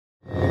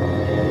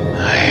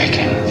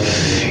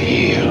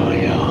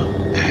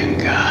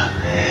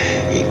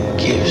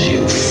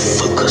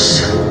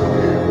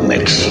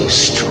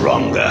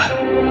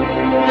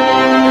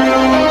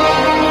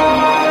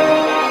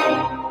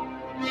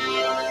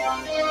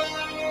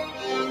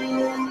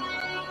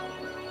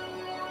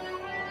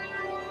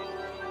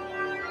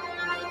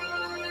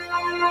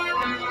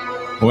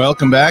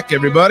Welcome back,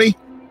 everybody.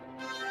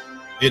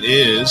 It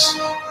is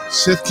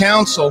Sith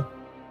Council.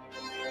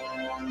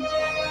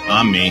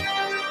 I'm me.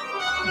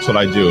 That's what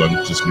I do.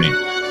 I'm just me.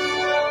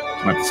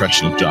 It's my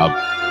professional job.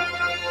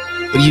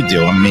 What do you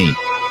do? I'm me.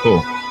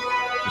 Cool.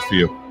 Good for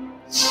you.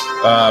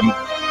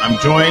 I'm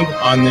joined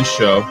on this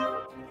show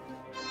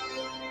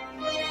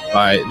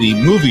by the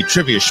movie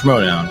Trivia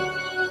Schmodown,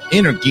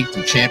 Inner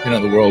Geekdom Champion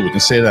of the World. We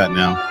can say that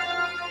now.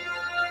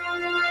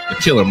 The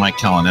killer Mike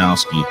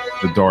Kalinowski,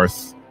 the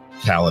Darth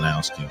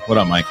Kalinowski. What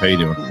up, Mike? How you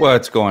doing?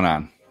 What's going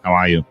on? How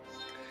are you?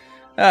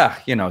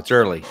 It's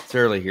early. It's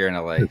early here in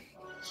LA.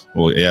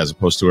 Well, yeah, as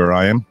opposed to where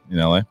I am in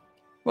LA.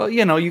 Well,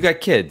 you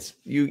got kids.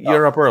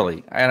 You're up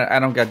early. I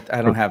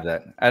don't have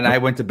that. And I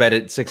went to bed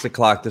at 6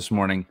 o'clock this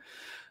morning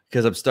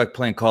because I'm stuck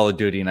playing Call of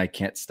Duty and I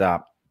can't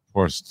stop. Of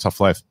course, tough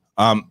life.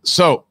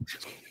 So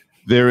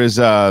there is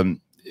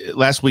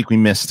last week we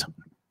missed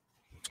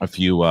a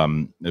few.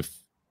 If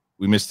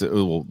we missed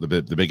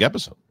the big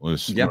episode, it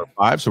was number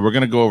 5. So we're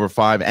going to go over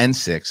 5 and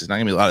 6. There's not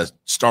going to be a lot of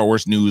Star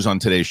Wars news on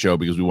today's show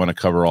because we want to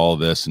cover all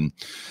of this and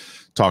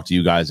talk to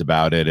you guys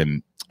about it.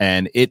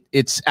 And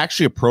it's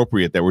actually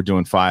appropriate that we're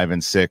doing 5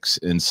 and 6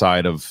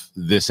 inside of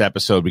this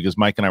episode because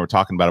Mike and I were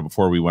talking about it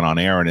before we went on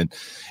air, and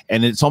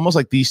it's almost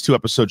like these 2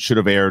 episodes should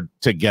have aired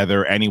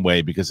together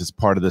anyway because it's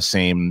part of the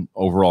same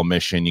overall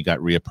mission. You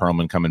got Rhea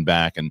Perlman coming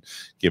back and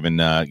given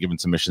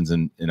some missions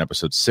in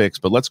episode 6.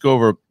 But let's go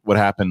over what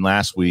happened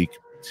last week,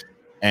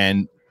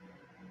 and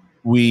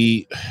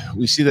we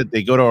see that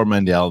they go to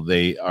Armendelle.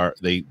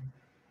 They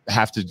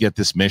have to get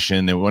this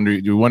mission.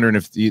 You're wondering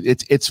if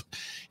it's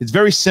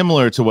very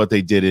similar to what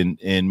they did in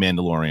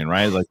Mandalorian,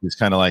 right? Like it's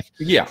kind of like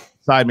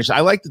side mission. I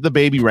liked the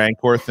baby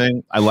Rancor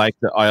thing. I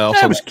also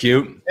that was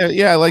cute.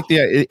 Yeah, I like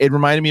it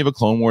reminded me of a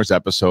Clone Wars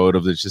episode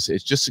of it's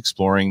just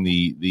exploring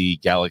the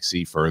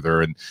galaxy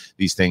further and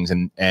these things,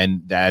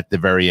 and at the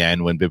very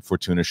end when Bib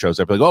Fortuna shows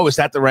up, like, oh, is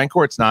that the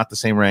Rancor? It's not the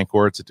same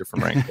Rancor. It's a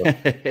different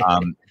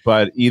Rancor.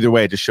 But either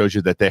way, it just shows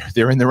you that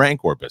they're in the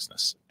Rancor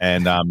business,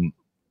 and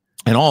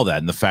all that.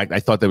 And the fact I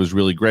thought that was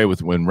really great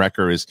with when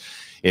Wrecker is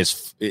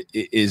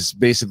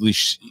basically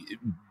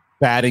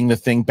batting the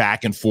thing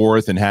back and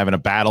forth and having a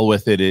battle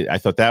with it. I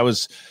thought that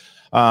was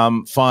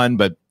fun,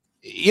 but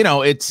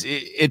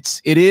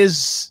it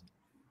is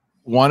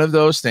one of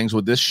those things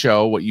with this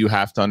show. What you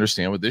have to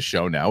understand with this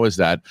show now is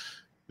that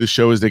the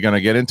show is they're going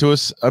to get into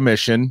a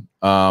mission.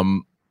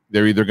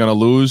 They're either going to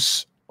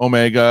lose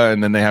Omega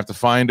and then they have to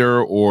find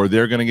her, or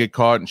they're going to get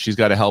caught and she's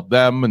got to help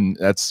them. And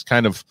that's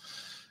kind of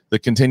the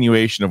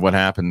continuation of what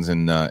happens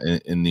in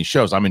these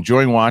shows. I'm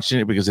enjoying watching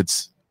it because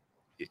it's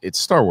a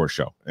Star Wars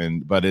show,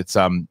 but it's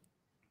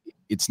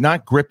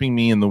not gripping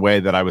me in the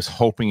way that I was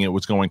hoping it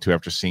was going to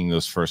after seeing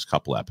those first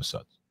couple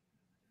episodes.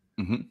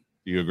 Mm-hmm. Do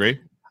you agree?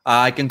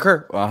 I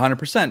concur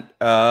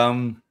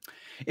 100%.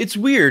 It's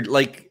weird,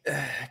 like,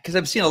 because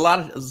I've seen a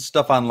lot of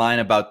stuff online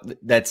about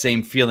that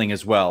same feeling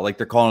as well. Like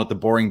they're calling it the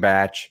boring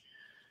batch,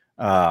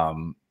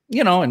 and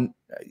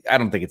I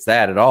don't think it's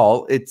that at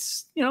all.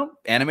 It's,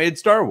 animated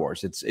Star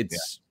Wars.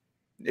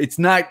 It's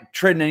not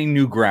treading any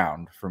new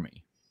ground for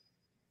me.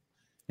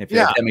 If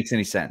that makes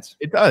any sense.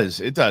 It does.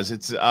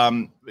 It's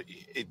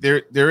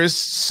there is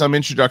some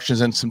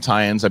introductions and some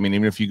tie-ins. I mean,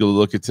 even if you go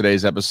look at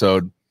today's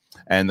episode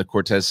and the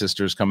Cortez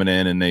sisters coming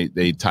in and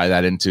they tie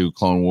that into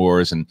Clone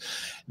Wars, and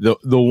the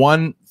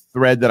one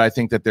thread that I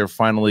think that they're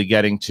finally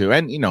getting to,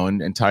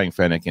 and tying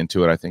Fennec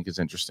into it, I think is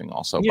interesting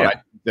also.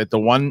 Yeah. But the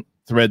one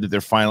thread that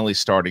they're finally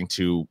starting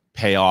to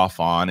pay off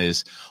on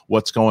is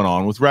what's going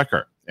on with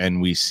Wrecker. And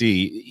we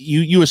see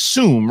you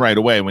assume right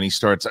away when he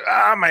starts,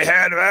 my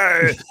head,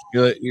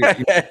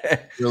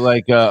 you're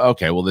like,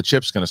 okay, well, the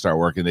chip's going to start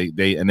working.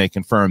 They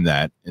confirm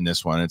that in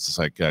this one. It's just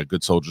like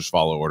good soldiers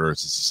follow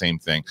orders. It's the same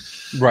thing.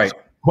 Right. So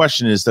the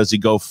question is, does he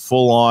go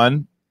full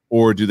on,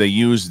 or do they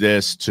use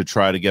this to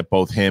try to get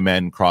both him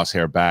and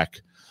Crosshair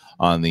back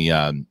on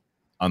the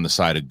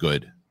side of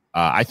good?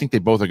 I think they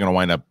both are going to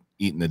wind up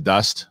eating the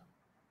dust.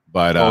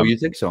 But you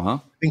think so, huh?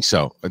 I think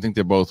so. I think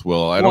they both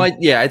will.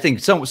 I think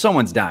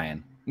someone's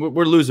dying.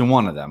 We're losing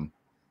one of them.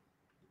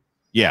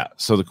 Yeah.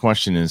 So the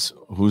question is,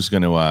 who's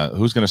going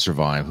to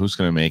survive? Who's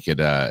going to make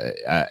it?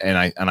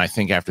 And I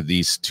think after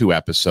these 2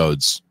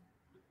 episodes,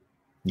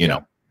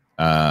 not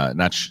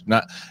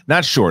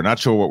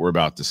sure what we're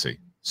about to see.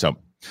 So,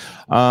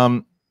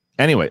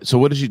 anyway,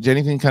 so did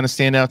anything kind of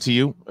stand out to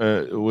you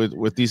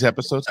with these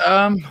episodes?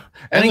 And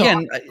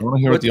again, I want to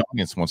hear what the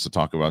audience wants to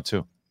talk about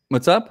too.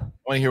 What's up? I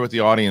want to hear what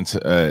the audience,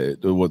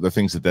 what the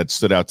things that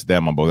stood out to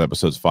them on both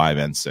episodes 5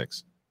 and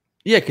 6.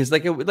 Yeah, because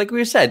like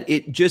we said,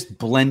 it just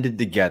blended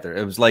together.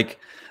 It was like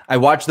I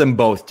watched them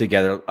both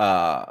together.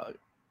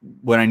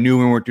 When I knew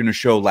we weren't doing a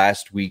show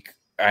last week,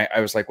 I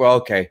was like, well,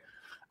 okay,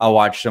 I'll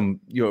watch them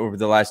over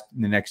the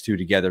next 2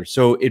 together.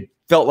 So it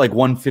felt like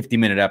one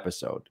 50-minute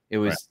episode. It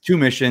was 2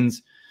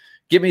 missions.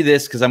 Give me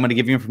this because I'm going to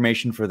give you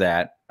information for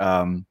that.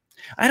 I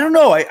don't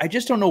know. I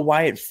just don't know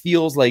why it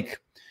feels like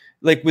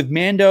with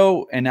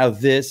Mando and now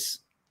the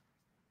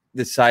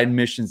side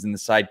missions and the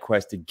side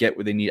quest to get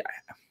what they need.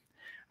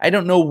 I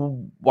don't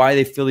know why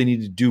they feel they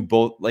need to do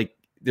both. Like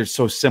they're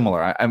so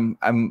similar.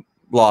 I'm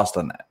lost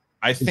on that.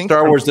 I think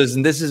Star Wars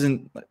doesn't. This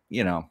isn't.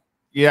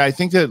 Yeah, I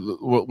think that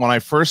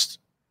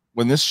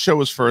when this show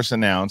was first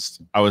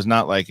announced, I was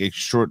not like I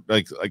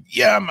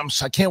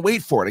can't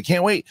wait for it. I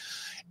can't wait.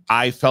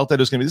 I felt that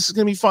this is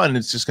going to be fun. And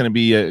it's just going to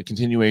be a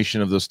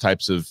continuation of those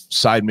types of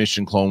side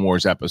mission Clone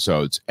Wars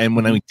episodes. And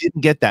when I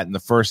didn't get that in the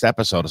first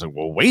episode, I was like,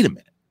 well, wait a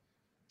minute.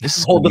 This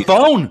is hold the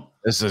phone.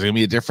 This is going to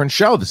be a different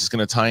show. This is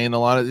going to tie in a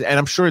lot of, and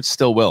I'm sure it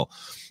still will,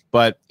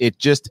 but it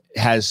just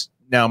has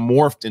now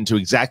morphed into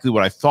exactly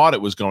what I thought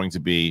it was going to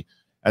be,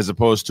 as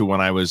opposed to when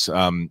I was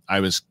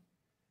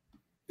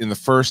in the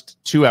first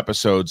 2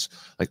 episodes,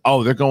 like,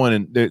 oh, they're going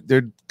and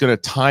they're going to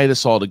tie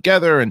this all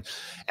together, and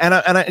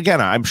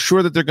again, I'm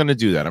sure that they're going to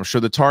do that. I'm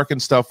sure the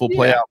Tarkin stuff will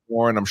play out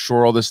more, and I'm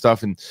sure all this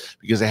stuff, and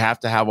because they have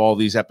to have all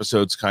these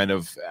episodes kind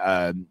of,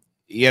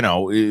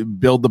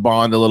 build the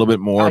bond a little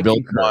bit more,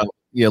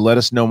 let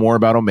us know more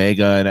about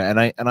Omega, and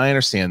I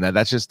understand that.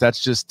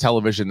 That's just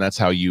television. That's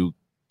how you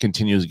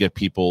continue to get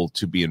people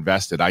to be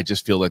invested. I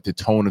just feel like the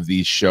tone of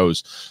these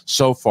shows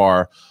so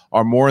far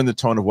are more in the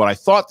tone of what I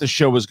thought the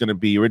show was going to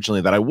be originally,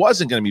 that I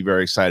wasn't going to be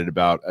very excited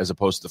about, as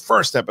opposed to the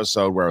first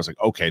episode where I was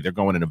like, okay, they're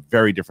going in a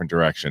very different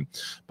direction.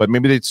 But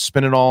maybe they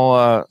spin it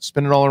all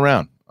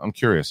around. I'm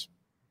curious.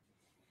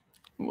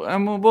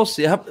 We'll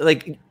see.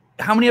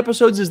 How many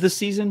episodes is this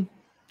season?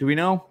 Do we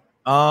know?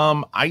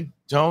 I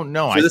don't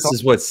know. So this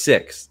is what,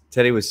 6?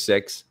 Today was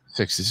 6.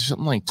 6 is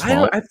something like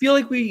 12. I feel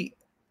like we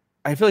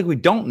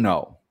don't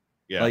know.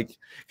 Yeah. Like,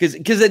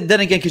 because then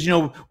again,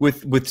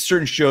 with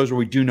certain shows where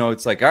we do know,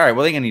 it's like, all right,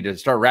 well, they're gonna need to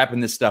start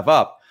wrapping this stuff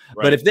up.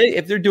 Right. But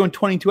if they're doing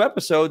 22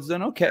 episodes,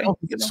 then okay. I don't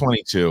think it's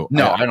 22.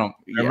 No, I don't.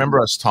 I remember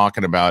us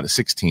talking about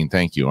 16.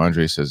 Thank you.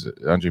 Andre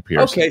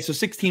Pierce. Okay, so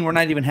 16. We're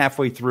not even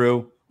halfway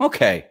through.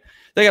 Okay,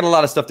 they got a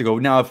lot of stuff to go.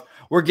 Now, if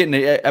we're getting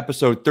to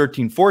episode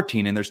 13,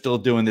 14, and they're still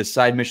doing this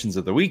side missions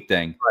of the week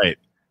thing, right?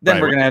 Then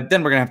we're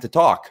gonna have to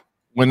talk.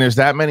 When there's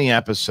that many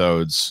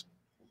episodes.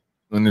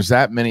 Then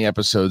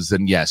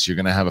yes, you're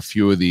going to have a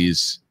few of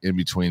these in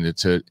between the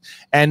two.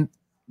 And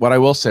what I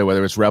will say,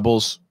 whether it's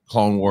Rebels,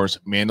 Clone Wars,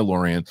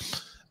 Mandalorian,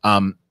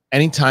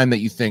 anytime that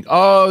you think,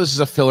 oh, this is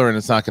a filler and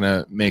it's not going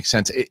to make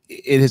sense,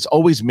 it has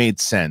always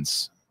made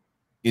sense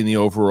in the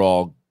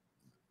overall,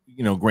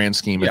 grand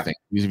scheme of things.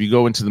 Because if you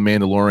go into the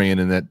Mandalorian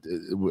and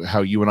that,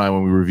 how you and I,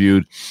 when we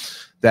reviewed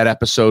that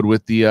episode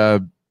with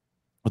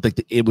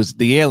it was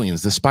the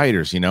aliens, the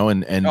spiders, and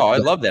I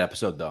love that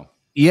episode though.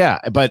 Yeah,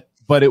 but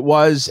it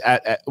was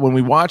when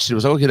we watched it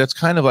was okay. That's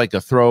kind of like a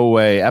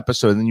throwaway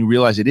episode, and then you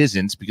realize it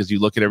isn't, because you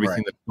look at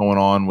everything that's going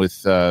on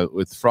with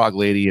Frog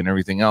Lady and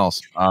everything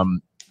else.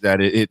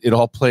 That it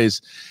all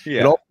plays,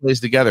 it all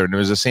plays together. And it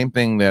was the same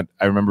thing that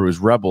I remember was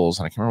Rebels,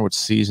 and I can't remember what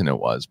season it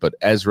was, but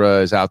Ezra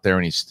is out there,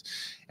 and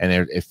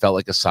it felt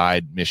like a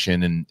side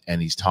mission,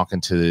 and he's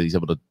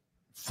able to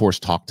force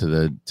talk to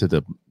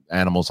the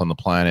animals on the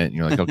planet, and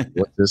you're like, okay,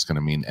 what's this going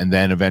to mean? And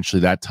then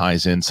eventually that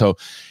ties in. So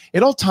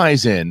it all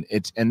ties in.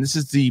 And this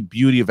is the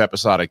beauty of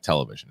episodic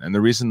television, and the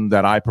reason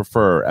that I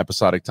prefer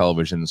episodic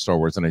television in Star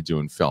Wars than I do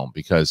in film,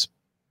 because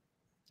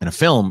in a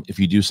film, if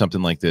you do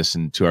something like this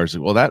in 2 hours,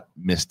 well, that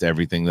missed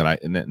everything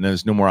and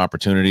there's no more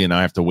opportunity, and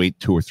I have to wait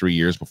 2 or 3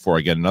 years before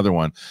I get another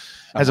one.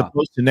 As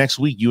opposed to next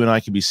week, you and I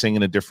could be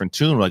singing a different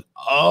tune. We're like,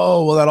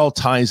 oh, well, that all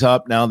ties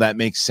up. Now that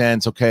makes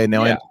sense. Okay,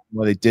 now I know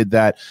why they did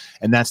that.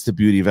 And that's the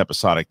beauty of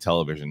episodic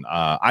television,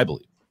 I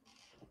believe.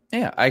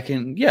 Yeah, I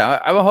can.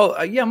 Yeah,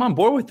 I'm on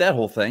board with that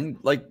whole thing.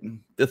 Like,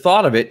 the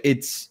thought of it,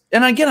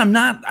 and again, I'm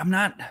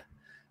not.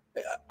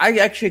 I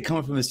actually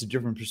come from this a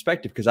different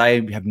perspective, because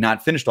I have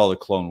not finished all the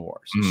Clone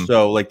Wars. Mm-hmm.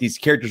 So, like, these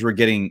characters we're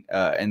getting,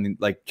 and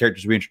like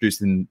characters we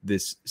introduced in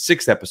this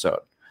 6th episode,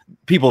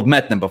 people have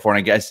met them before, and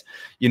I guess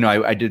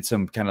I did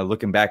some kind of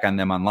looking back on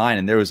them online,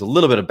 and there was a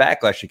little bit of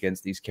backlash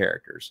against these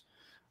characters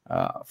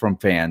from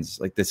fans,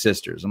 like the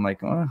sisters. I'm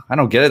like, I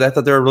don't get it. I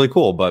thought they were really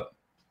cool, but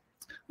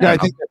I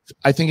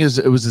think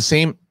it was the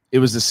same. It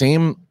was the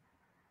same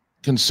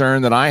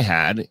concern that I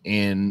had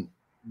in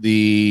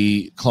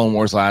the Clone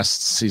Wars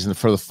last season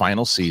for the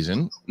final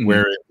season,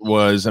 where it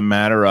was a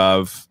matter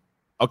of,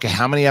 okay,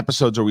 how many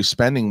episodes are we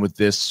spending with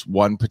this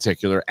one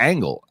particular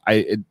angle?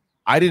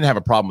 I didn't have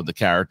a problem with the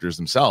characters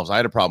themselves. I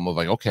had a problem with,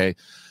 like, okay,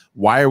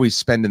 why are we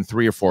spending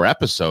 3 or 4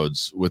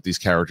 episodes with these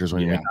characters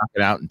when you knock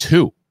it out in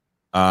 2?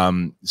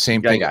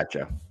 Same thing. I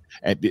gotcha.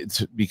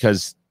 It's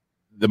because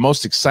the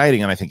most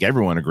exciting, and I think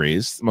everyone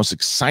agrees, the most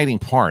exciting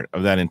part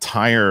of that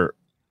entire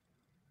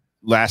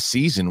last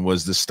season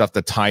was the stuff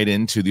that tied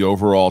into the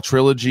overall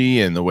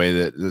trilogy, and the way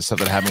that the stuff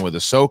that happened with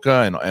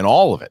Ahsoka and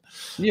all of it.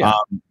 Yeah.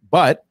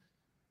 But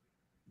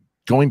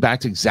going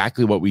back to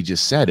exactly what we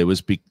just said, it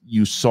was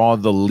you saw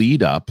the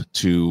lead up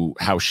to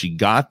how she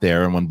got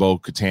there, and when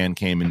Bo-Katan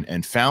came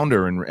and found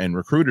her and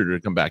recruited her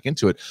to come back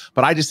into it.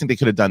 But I just think they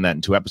could have done that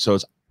in 2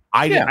 episodes.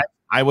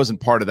 I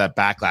wasn't part of that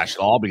backlash at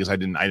all, because I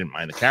didn't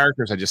mind the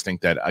characters. I just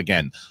think that,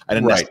 again, I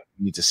didn't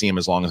need to see them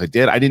as long as I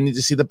did. I didn't need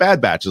to see the Bad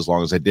Batch as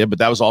long as I did, but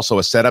that was also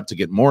a setup to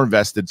get more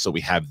invested, so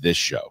we have this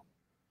show.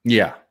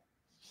 Yeah.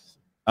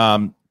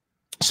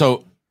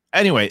 So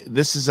Anyway,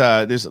 this is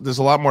there's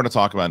a lot more to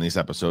talk about in these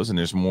episodes, and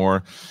there's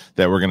more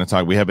that we're going to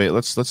talk. We have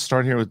let's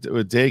start here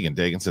with Dagan.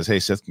 Dagan says, "Hey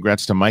Seth,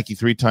 congrats to Mikey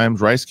 3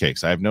 times rice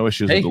cakes. I have no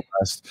issues with the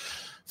last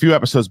few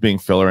episodes being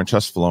filler, and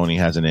trust Filoni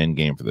has an end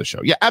game for the show."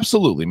 Yeah,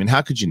 absolutely. I mean,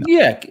 how could you not?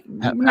 Yeah,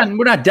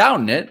 we're not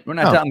doubting it. We're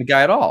not doubting the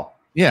guy at all.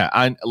 Yeah,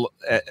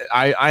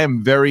 I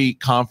am very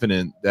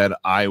confident that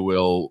there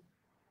will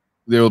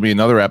be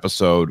another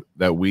episode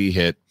that we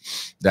hit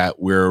that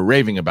we're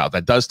raving about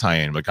that does tie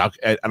in.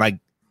 And I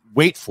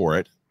wait for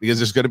it. Because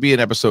there's going to be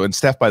an episode, and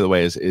Steph, by the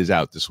way, is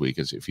out this week.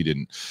 As if you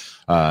didn't,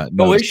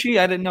 is she?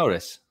 I didn't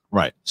notice.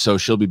 Right, so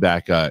she'll be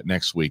back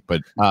next week.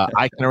 But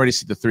I can already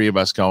see the three of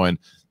us going,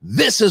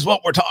 "This is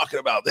what we're talking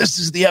about. This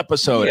is the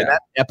episode," and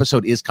that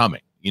episode is coming.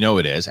 You know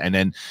it is. And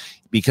then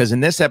because in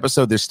this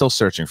episode, they're still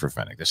searching for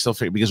Fennec. They're still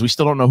because we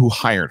still don't know who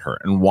hired her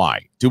and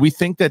why. Do we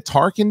think that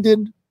Tarkin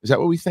did? Is that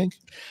what we think?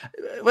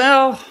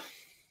 Well,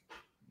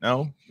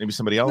 no, maybe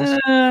somebody else.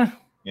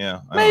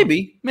 Yeah,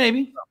 maybe.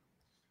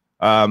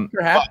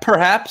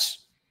 Perhaps.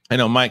 I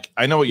know, Mike.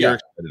 I know what you're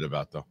excited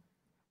about, though.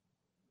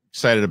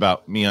 Excited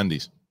about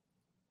MeUndies.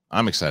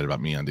 I'm excited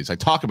about MeUndies. I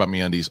talk about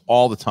MeUndies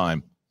all the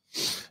time.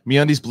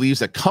 MeUndies believes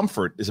that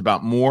comfort is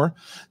about more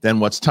than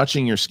what's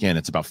touching your skin.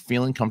 It's about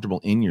feeling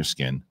comfortable in your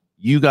skin.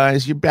 You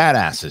guys, you're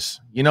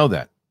badasses. You know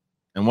that.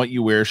 And what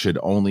you wear should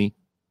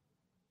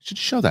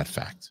show that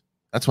fact.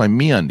 That's why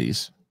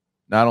MeUndies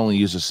not only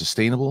uses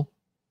sustainable,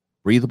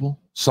 breathable,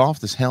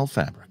 soft as hell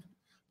fabric,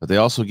 but they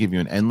also give you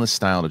an endless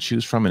style to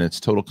choose from, and it's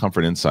total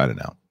comfort inside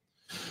and out.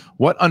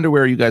 What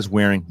underwear are you guys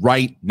wearing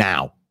right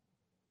now?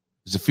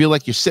 Does it feel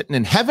like you're sitting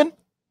in heaven?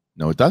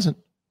 No, it doesn't.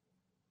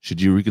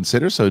 Should you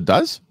reconsider so it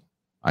does?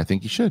 I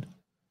think you should.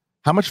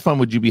 How much fun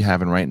would you be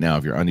having right now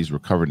if your undies were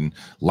covered in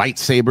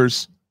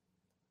lightsabers,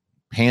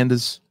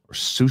 pandas, or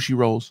sushi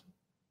rolls?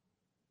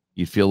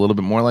 You'd feel a little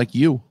bit more like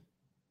you.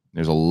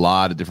 There's a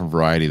lot of different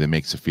variety that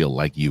makes it feel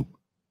like you.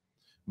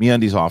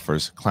 MeUndies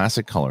offers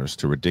classic colors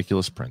to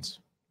ridiculous prints.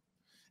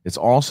 It's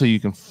also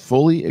you can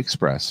fully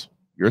express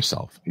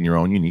yourself in your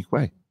own unique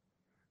way.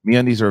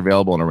 MeUndies are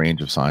available in a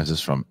range of sizes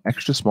from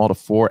extra small to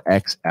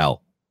 4XL.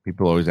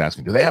 People are always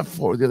asking, do they have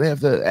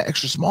the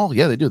extra small?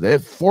 Yeah, they do. They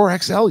have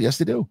 4XL. Yes,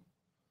 they do.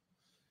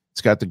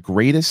 It's got the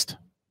greatest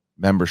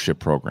membership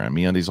program.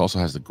 MeUndies also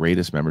has the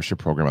greatest membership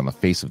program on the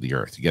face of the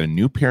earth. You get a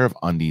new pair of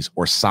undies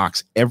or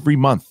socks every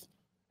month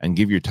and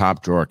give your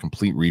top drawer a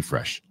complete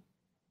refresh.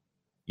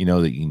 You know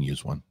that you can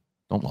use one.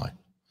 Don't lie.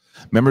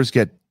 Members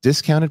get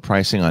discounted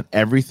pricing on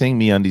everything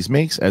MeUndies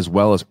makes, as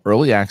well as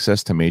early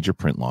access to major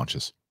print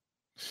launches.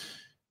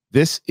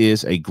 This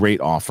is a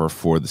great offer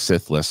for the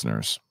Sith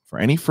listeners. For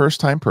any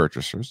first-time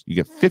purchasers, you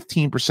get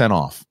 15%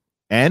 off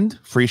and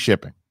free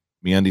shipping.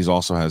 MeUndies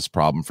also has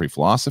problem-free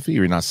philosophy. If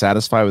you're not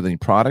satisfied with any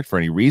product for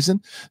any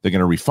reason, they're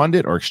going to refund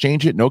it or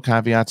exchange it. No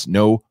caveats,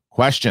 no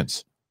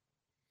questions.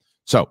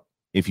 So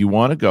if you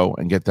want to go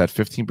and get that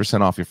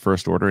 15% off your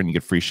first order and you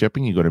get free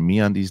shipping, you go to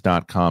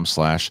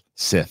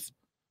MeUndies.com/Sith.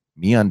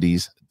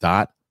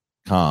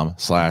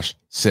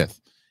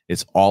 MeUndies.com/Sith.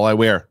 It's all I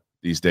wear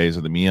these days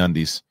are the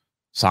MeUndies.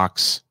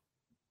 Socks,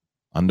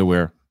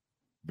 underwear,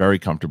 very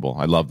comfortable.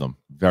 I love them.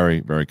 Very,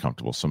 very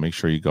comfortable. So make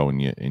sure you go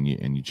and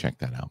you check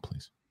that out,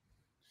 please.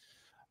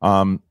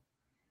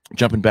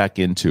 Jumping back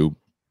into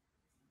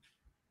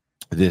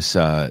this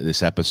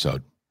this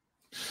episode.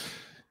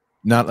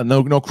 No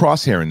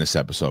crosshair in this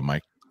episode,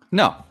 Mike.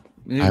 No.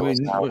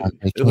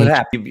 What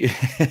happened?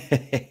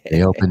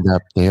 They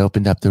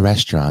opened up the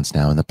restaurants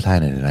now on the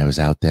planet, and I was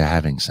out there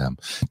having some.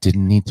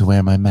 Didn't need to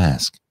wear my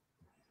mask.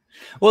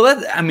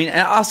 Well,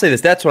 I'll say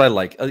this. That's what I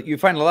like. You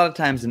find a lot of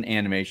times in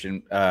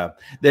animation that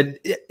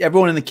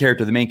everyone in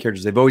the main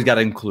characters, they've always got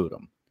to include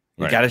them.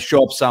 You got to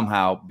show up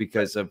somehow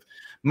because of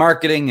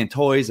marketing and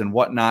toys and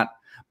whatnot.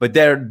 But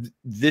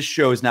this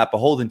show is not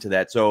beholden to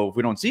that. So if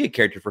we don't see a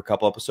character for a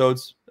couple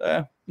episodes,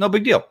 no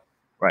big deal.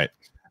 Right.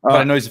 But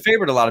I know he's a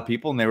favorite to a lot of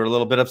people, and they were a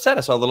little bit upset.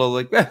 I saw a little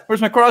like,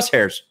 where's my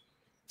crosshairs?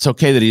 It's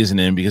okay that he isn't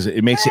in because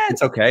it makes it.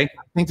 It's okay. I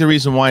think the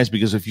reason why is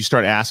because if you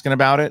start asking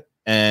about it,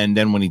 and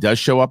then when he does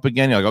show up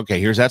again, you're like, okay,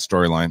 here's that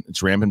storyline.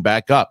 It's ramping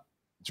back up.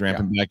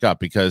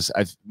 Because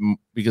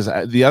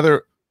the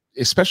other,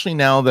 especially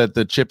now that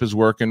the chip is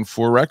working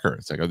for Wrecker,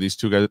 it's like, are these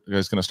two guys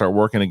going to start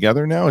working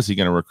together now? Is he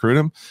going to recruit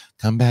him?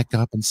 Come back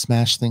up and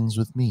smash things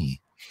with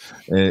me.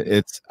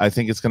 I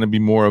think it's going to be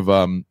more of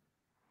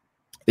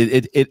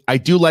I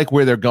do like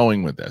where they're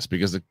going with this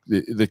because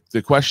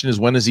the question is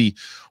when does he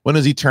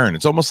turn?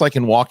 It's almost like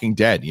in Walking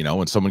Dead,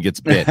 when someone gets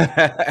bit.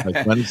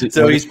 Like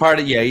he's part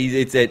of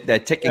it's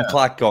that ticking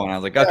clock going. I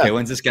was like, okay,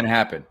 when's this going to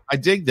happen? I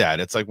dig that.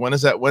 It's like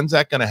when's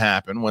that going to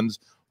happen? When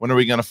are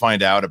we going to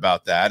find out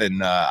about that?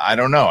 And I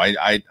don't know.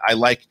 I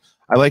like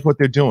what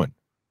they're doing.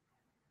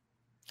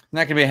 It's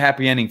not going to be a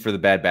happy ending for the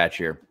Bad Batch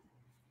here.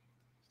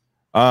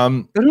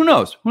 But who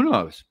knows?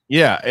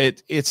 Yeah,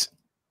 it's.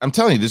 I'm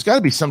telling you, there's got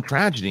to be some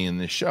tragedy in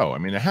this show. I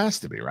mean, it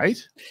has to be,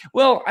 right?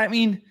 Well, I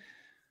mean,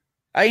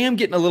 I am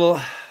getting a little.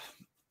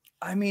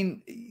 I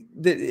mean,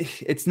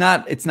 it's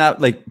not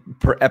like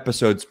per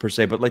episodes per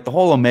se, but like the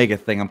whole Omega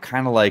thing, I'm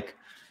kind of like,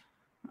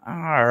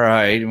 all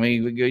right,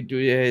 we go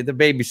do the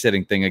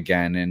babysitting thing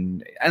again,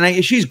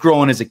 and she's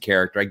growing as a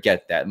character. I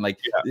get that, and like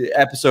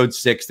episode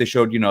 6, they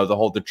showed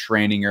the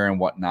training her and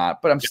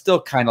whatnot. But I'm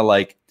still kind of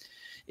like,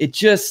 it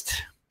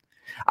just.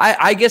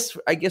 I guess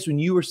when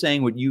you were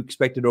saying what you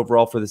expected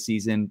overall for the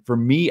season, for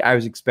me, I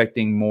was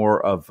expecting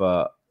more of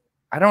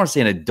I don't want to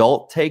say an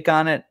adult take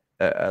on it,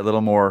 a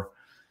little more.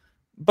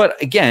 But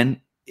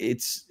again,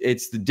 it's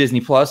the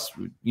Disney Plus,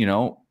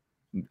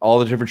 all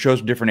the different shows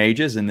from different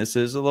ages, and this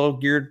is a little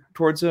geared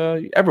towards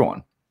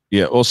everyone.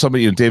 Yeah, well,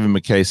 somebody, David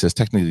McKay says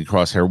technically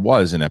Crosshair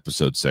was in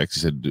episode 6. He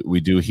said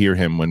we do hear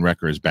him when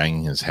Wrecker is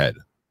banging his head.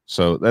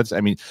 So that's,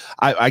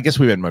 I guess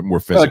we meant more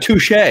physical.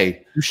 Touche.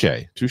 I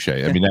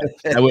mean,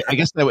 I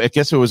guess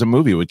if it was a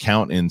movie, it would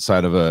count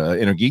inside of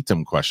a Inner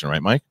Geekdom question,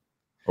 right, Mike?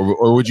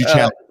 Or would you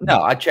challenge?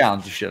 No, I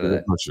challenge the shit out of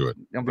that. Sure.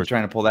 Don't be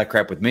trying to pull that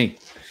crap with me.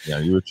 Yeah,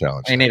 you would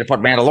challenge. I need to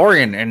put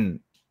Mandalorian in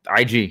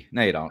IG.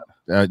 No, you don't.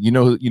 You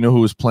know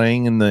who was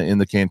playing in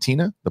the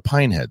cantina? The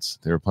Pineheads.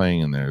 They were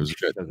playing in there. It was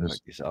good.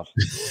 Like yourself.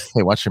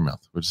 Hey, watch your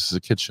mouth. Which is a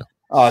kid's show.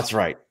 Oh, that's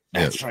right.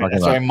 That's right.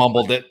 That's why I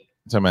mumbled it.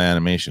 It's on my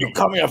animation. You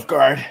caught me off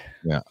guard.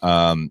 Yeah.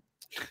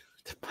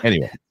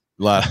 Anyway,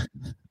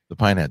 the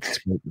Pineheads.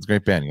 It's a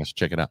great band. You guys should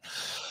check it out.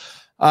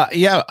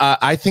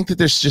 I think that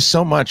there's just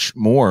so much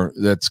more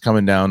that's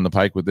coming down the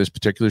pike with this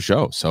particular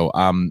show. So,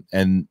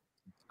 and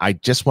I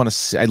just want to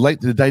say,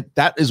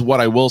 that is what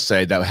I will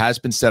say that has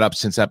been set up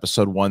since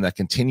episode 1 that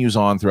continues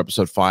on through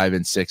episode 5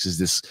 and 6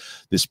 is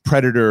this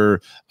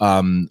Predator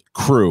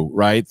crew,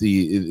 right?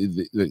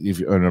 And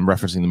I'm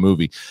referencing the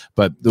movie,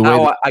 but the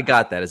way I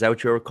got that. Is that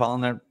what you were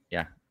calling that?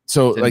 Yeah.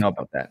 So didn't know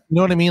about that. You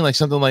know what I mean? Like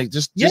something like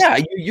just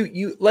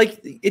you like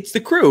it's the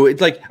crew.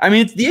 It's like,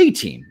 it's the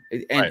A-Team.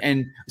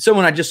 And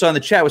someone I just saw in the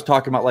chat was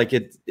talking about like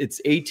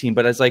it's A-Team,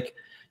 but I was like,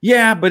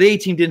 yeah, but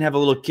A-Team didn't have a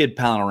little kid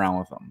palling around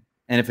with them.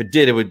 And if it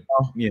did, it would,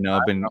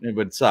 it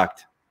would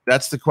sucked.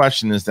 That's the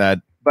question is that,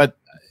 but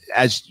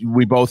as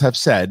we both have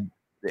said,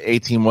 the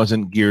A-Team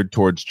wasn't geared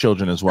towards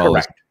children as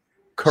well.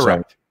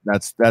 Correct.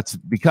 So that's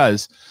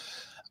because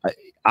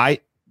I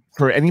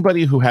for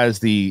anybody who has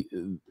the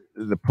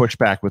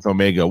pushback with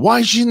Omega, why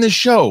is she in the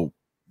show?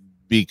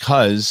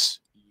 Because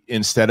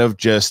instead of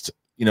just,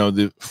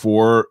 the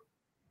 4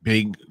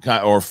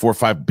 or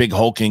 5 big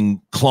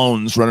hulking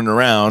clones running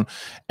around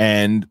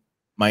and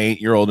my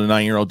 8-year-old and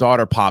 9-year-old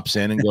daughter pops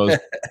in and goes,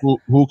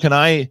 who can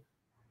I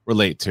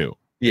relate to?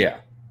 Yeah.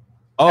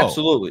 Oh,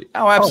 absolutely.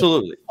 Oh,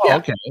 absolutely. Oh, yeah.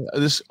 Okay.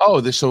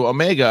 So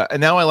Omega, and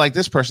now I like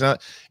this person.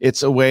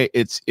 It's a way.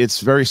 It's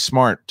very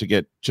smart to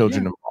get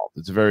children involved.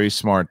 It's very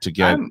smart to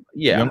get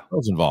young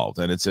girls involved,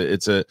 and it's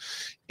a,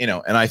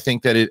 and I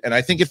think that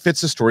it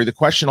fits the story. The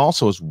question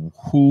also is,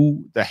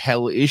 who the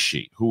hell is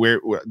she?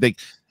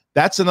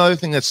 That's another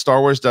thing that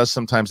Star Wars does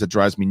sometimes that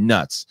drives me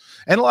nuts,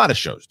 and a lot of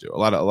shows do. A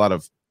lot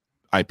of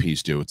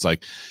IPs do. It's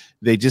like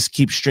they just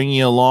keep stringing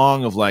you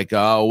along of like,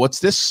 oh,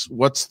 what's this?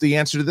 What's the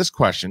answer to this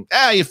question?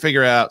 You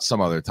figure it out some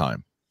other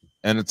time.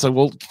 And it's like,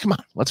 well, come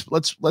on,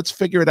 let's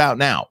figure it out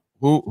now.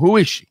 Who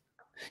is she?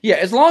 Yeah,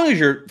 as long as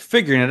you're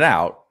figuring it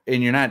out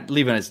and you're not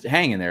leaving us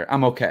hanging there,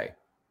 I'm okay.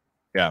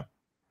 Yeah.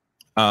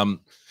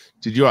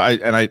 Did you?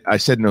 I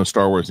said no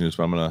Star Wars news,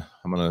 but I'm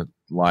gonna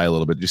lie a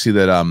little bit. Did you see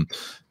that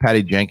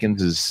Patty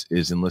Jenkins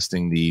is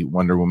enlisting the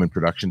Wonder Woman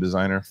production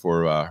designer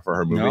for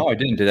her movie? No, I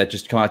didn't. Did that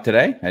just come out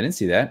today? I didn't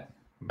see that.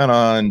 And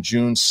on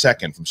June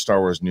 2nd from Star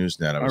Wars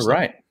Newsnet. All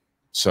right.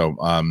 So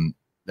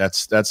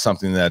that's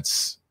something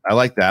that's I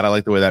like that. I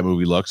like the way that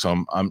movie looks.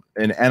 So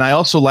and I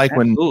also like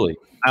Absolutely.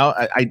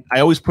 when I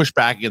always push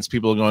back against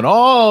people going,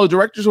 oh,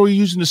 directors are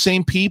using the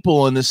same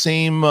people and the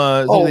same.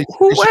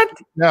 What?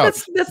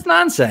 That's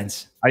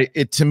nonsense.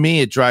 To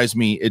me, it drives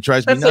me. That's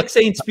nuts. Like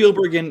saying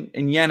Spielberg and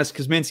Janusz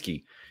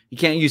Kaczynski. You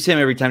can't use him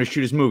every time to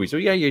shoot his movie. So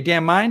yeah, your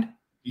damn mind.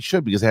 You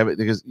should because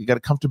you got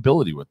a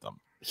comfortability with them.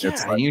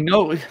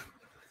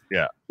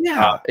 Yeah,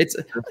 Yeah, it's.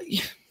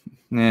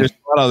 There's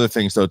a lot of other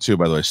things though too.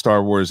 By the way,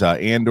 Star Wars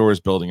Andor is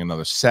building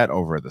another set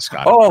over at the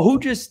Sky. Oh, who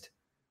just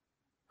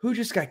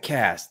got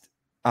cast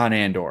on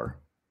Andor?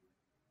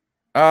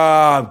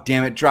 Oh,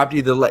 damn it! Dropped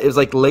either. It was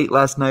like late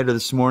last night or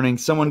this morning.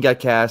 Someone got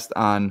cast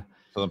on.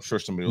 So I'm sure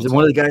somebody was it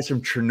one of the guys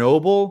from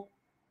Chernobyl?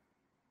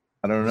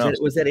 I don't know.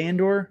 Was that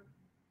Andor?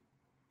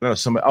 No,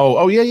 somebody.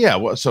 Oh,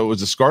 yeah. So it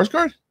was a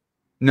Skarsgård?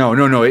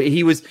 No.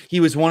 He was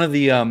one of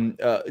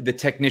the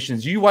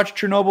technicians. You watch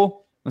Chernobyl?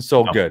 It's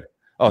so good.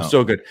 Oh, no.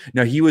 So good.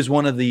 No, he was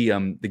one of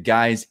the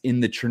guys in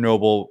the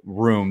Chernobyl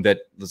room that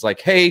was like,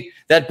 "Hey,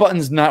 that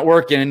button's not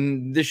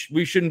working.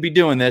 We shouldn't be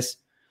doing this."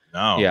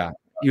 No. Yeah,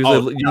 he was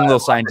a little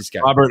scientist guy.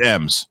 Robert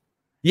Ems.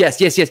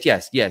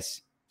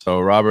 Yes. So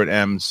Robert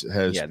Ems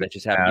has that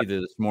just happened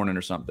either this morning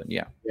or something.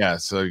 Yeah.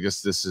 So I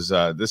guess this is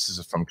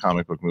from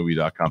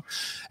comicbookmovie.com.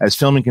 As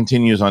filming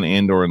continues on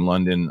Andor in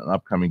London, an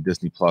upcoming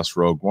Disney Plus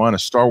Rogue One, a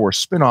Star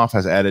Wars spinoff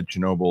has added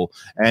Chernobyl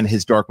and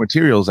his Dark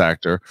Materials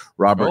actor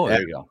Robert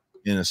there you go.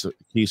 in a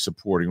key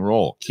supporting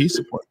role.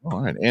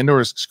 All right. Andor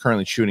is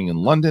currently shooting in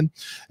London,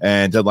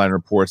 and Deadline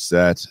reports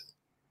that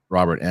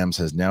Robert Ems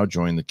has now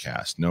joined the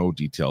cast. No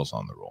details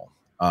on the role.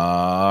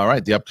 All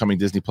right. The upcoming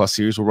Disney Plus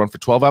series will run for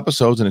 12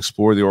 episodes and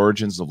explore the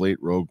origins of late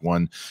Rogue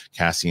One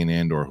Cassian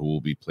Andor, who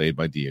will be played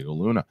by Diego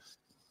Luna.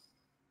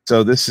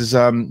 So this is,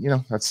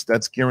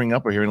 that's gearing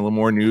up. We're hearing a little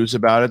more news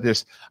about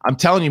it. I'm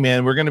telling you,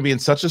 man, we're going to be in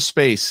such a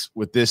space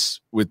with this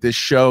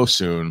show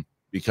soon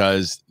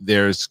because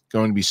there's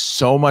going to be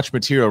so much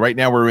material. Right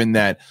now, we're in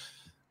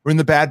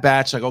the Bad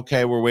Batch. Like,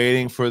 okay, we're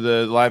waiting for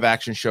the live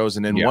action shows,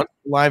 and then once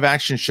live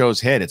action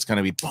shows hit, it's going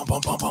to be boom,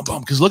 boom, boom, boom,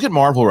 boom. Because look at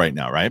Marvel right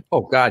now, right?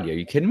 Oh God, yeah, are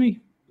you kidding me?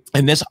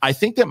 And this, I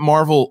think that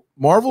Marvel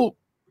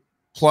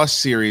Plus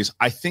series,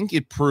 I think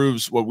it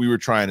proves what we were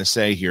trying to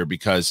say here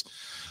because,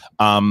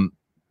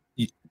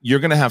 you're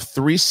going to have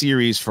 3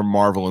 series from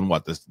Marvel in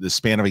what the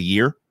span of a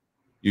year.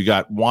 You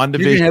got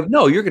WandaVision.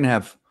 You're going to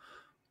have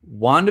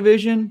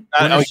WandaVision,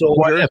 Winter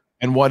Soldier,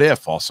 What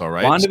If also,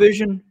 right?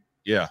 WandaVision,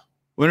 yeah,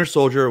 Winter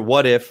Soldier,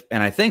 What If,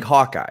 and I think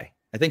Hawkeye.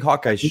 I think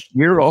Hawkeye's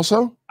here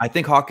also. I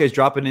think Hawkeye's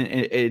dropping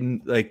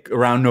in like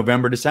around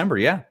November, December.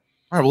 Yeah.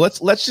 All right. Well,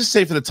 let's just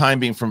say for the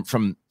time being, from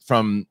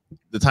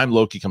the time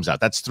Loki comes out,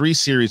 that's 3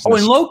 series. Oh,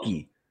 and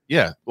Loki.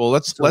 Yeah. Well,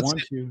 let's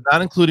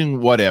not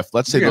including What If.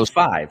 Let's say those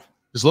 5.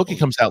 Because Loki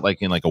comes out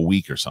like in like a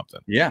week or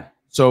something. Yeah.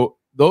 So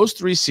those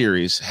 3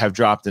 series have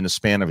dropped in a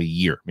span of a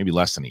year, maybe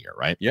less than a year,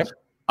 right? Yep.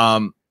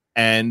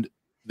 And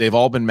they've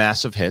all been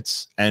massive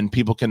hits, and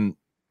people can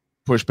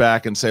push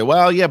back and say,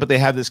 well, yeah, but they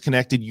have this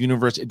connected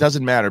universe. It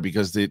doesn't matter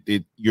because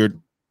the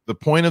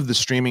point of the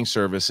streaming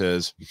service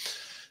is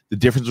the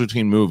difference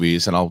between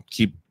movies, and I'll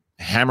keep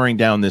hammering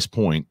down this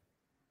point,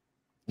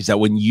 is that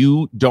when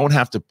you don't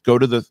have to go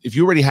to if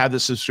you already have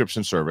the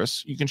subscription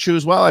service, you can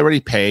choose, well, I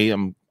already pay.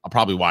 I'll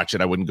probably watch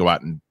it. I wouldn't go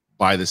out and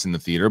buy this in the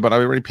theater, but I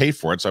already paid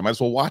for it, so I might as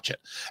well watch it.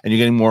 And you're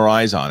getting more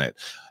eyes on it.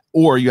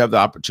 Or you have the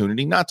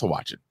opportunity not to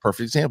watch it.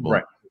 Perfect example.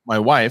 Right. My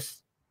wife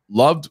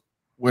loved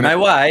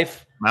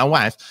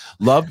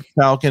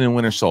Falcon and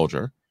Winter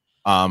Soldier.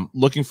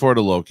 Looking forward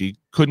to Loki.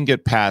 Couldn't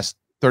get past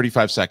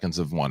 35 seconds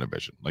of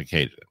WandaVision. Like,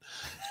 hated it.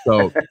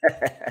 So,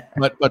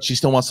 but she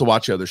still wants to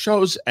watch the other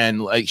shows,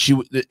 and like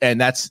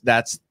that's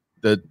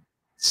the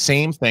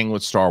same thing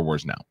with Star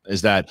Wars now.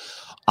 Is that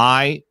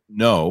I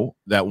know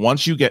that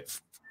once you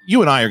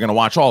and I are going to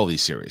watch all of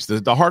these series.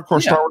 The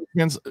hardcore Star Wars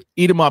fans,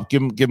 eat them up,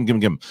 give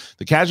them.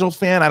 The casual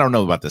fan, I don't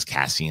know about this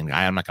Cassian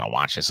guy. I'm not going to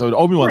watch it. So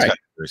Obi-Wan's got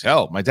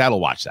hell. My dad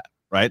will watch that,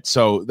 right?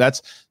 So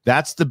that's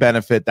the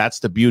benefit. That's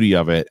the beauty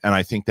of it. And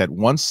I think that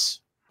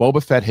once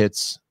Boba Fett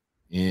hits,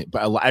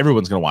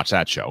 everyone's going to watch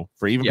that show.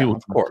 For even people,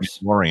 of course,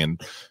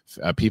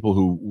 people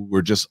who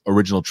were just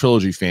original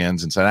trilogy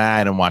fans and said,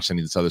 I didn't watch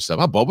any of this other stuff.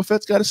 Oh, Boba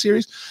Fett's got a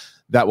series.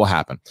 That will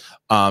happen.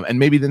 And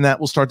maybe then that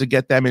will start to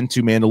get them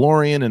into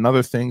Mandalorian and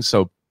other things.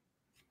 So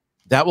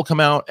that will come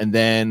out, and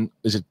then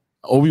is it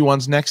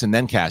Obi-Wan's next, and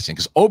then Cassian?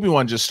 Because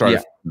Obi-Wan just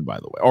started filming, by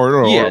the way.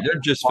 Or they're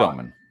just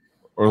filming.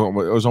 Or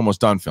it was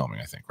almost done filming,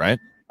 I think, right?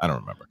 I don't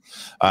remember.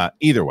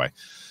 Either way.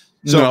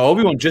 So no,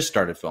 Obi-Wan just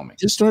started filming.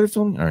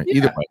 All right.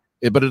 Either way.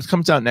 But it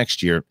comes out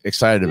next year.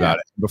 Excited about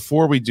it.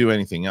 Before we do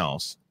anything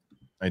else,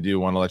 I do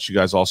want to let you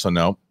guys also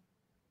know,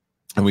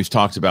 and we've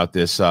talked about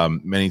this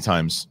many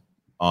times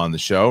on the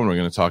show, and we're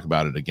going to talk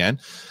about it again.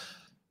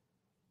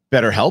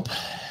 BetterHelp.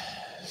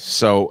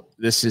 So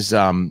this is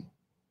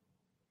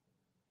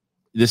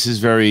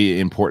very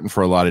important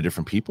for a lot of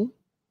different people.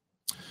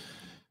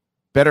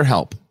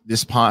 BetterHelp.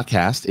 This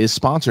podcast is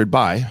sponsored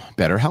by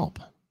BetterHelp.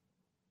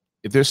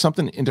 If there's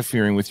something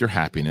interfering with your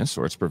happiness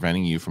or it's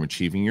preventing you from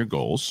achieving your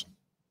goals,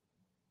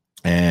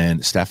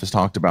 and Steph has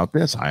talked about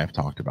this, I have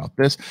talked about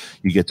this,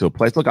 you get to a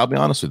place, look, I'll be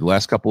honest with you, the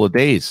last couple of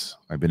days,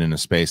 I've been in a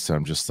space that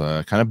I'm just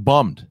kind of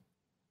bummed.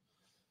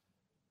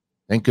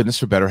 Thank goodness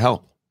for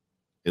BetterHelp.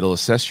 It'll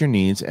assess your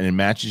needs, and it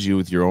matches you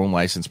with your own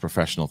licensed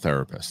professional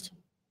therapist.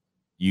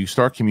 You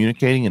start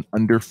communicating in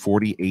under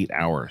 48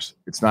 hours.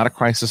 It's not a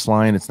crisis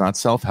line. It's not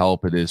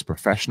self-help. It is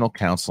professional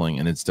counseling,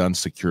 and it's done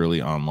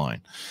securely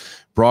online.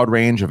 Broad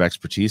range of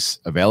expertise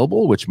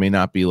available, which may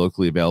not be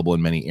locally available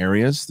in many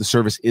areas. The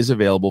service is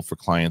available for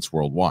clients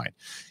worldwide.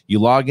 You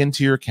log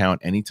into your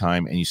account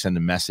anytime, and you send a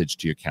message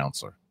to your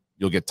counselor.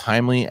 You'll get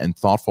timely and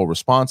thoughtful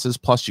responses.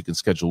 Plus, you can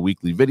schedule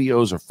weekly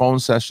videos or phone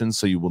sessions,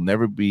 so you don't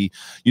ever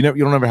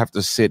have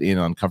to sit in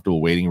an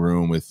uncomfortable waiting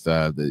room with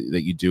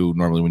that you do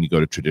normally when you go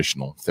to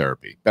traditional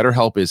therapy.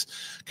 BetterHelp is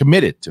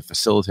committed to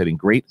facilitating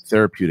great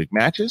therapeutic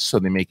matches, so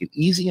they make it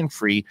easy and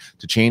free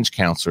to change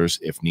counselors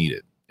if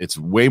needed. It's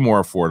way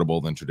more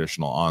affordable than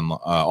traditional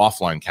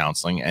offline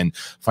counseling, and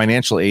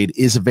financial aid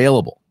is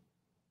available.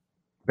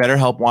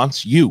 BetterHelp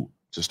wants you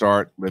to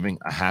start living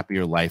a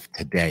happier life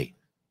today.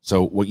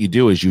 So what you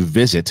do is you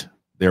visit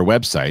their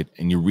website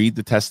and you read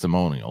the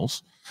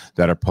testimonials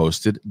that are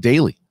posted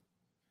daily.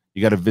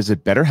 You got to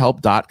visit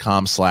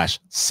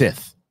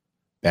betterhelp.com/Sith,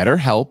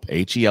 BetterHelp,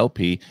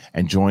 H-E-L-P,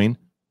 and join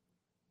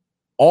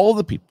all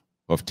the people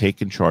who have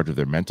taken charge of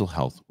their mental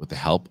health with the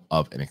help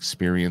of an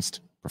experienced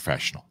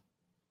professional.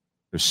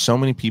 There's so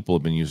many people who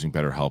have been using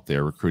BetterHelp. They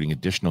are recruiting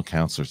additional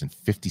counselors in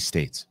 50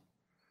 states.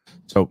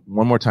 So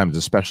one more time, there's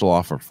a special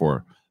offer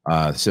for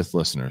Sith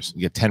listeners.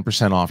 You get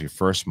 10% off your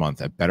first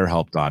month at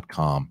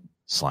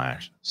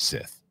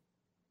betterhelp.com/Sith.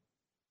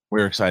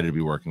 we're excited to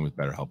be working with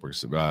Better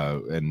Helpers,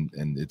 and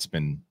it's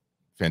been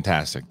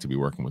fantastic to be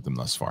working with them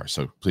thus far.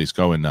 So please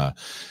go and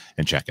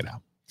check it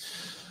out.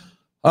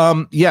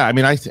 Yeah, I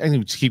mean, I think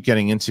we keep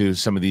getting into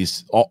some of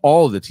these,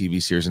 all of the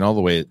TV series and all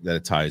the way that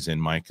it ties in,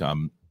 Mike.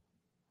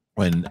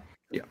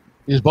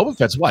 Is Boba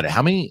Fett's what?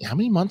 How many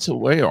months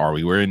away are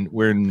we? We're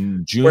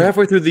in June. We're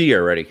halfway through the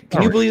year already.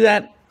 Can you believe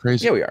that?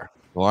 Crazy. Yeah, we are.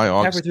 July,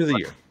 August. Halfway through the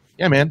year.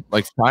 Yeah, man,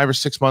 like 5 or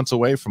 6 months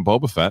away from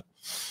Boba Fett.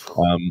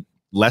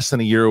 Less than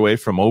a year away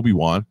from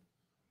Obi-Wan.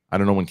 I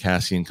don't know when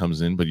Cassian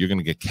comes in, but you're going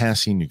to get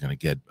Cassian. You're going to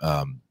get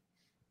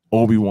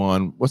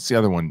Obi-Wan. What's the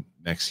other one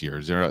next year?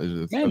 Is there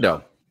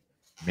Mando?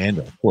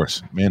 Mando, of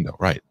course. Mando,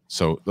 right.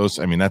 So those,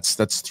 I mean, that's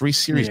 3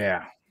 series.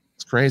 Yeah.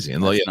 It's crazy.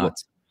 And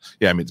nuts.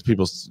 Yeah, I mean,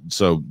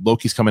 so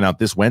Loki's coming out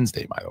this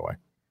Wednesday, by the way.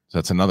 So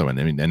that's another one.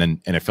 I mean,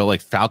 and it felt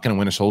like Falcon and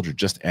Winter Soldier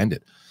just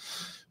ended.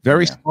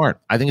 Very smart.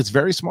 I think it's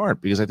very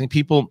smart because I think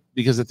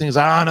because the thing is,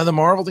 another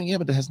Marvel thing. Yeah,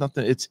 but it has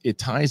nothing. It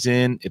ties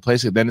in. It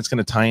plays. Then it's going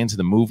to tie into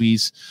the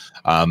movies.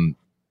 And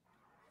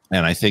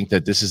I think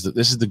that this is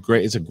the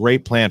great. It's a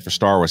great plan for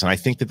Star Wars. And I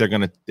think that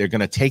they're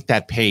gonna take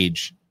that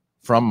page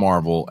from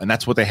Marvel, and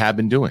that's what they have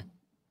been doing.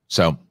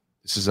 So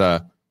it's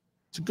a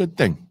good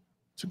thing.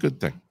 It's a good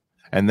thing.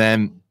 And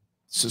then.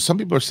 So some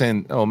people are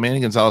saying, "Oh, Manny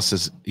Gonzalez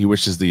says he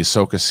wishes the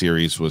Ahsoka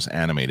series was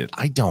animated."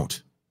 I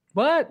don't.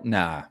 What?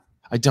 Nah.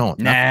 I don't.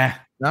 Nah.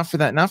 Not for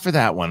that. Not for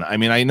that one. I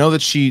mean, I know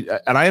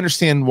that and I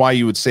understand why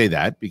you would say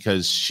that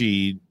because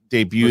she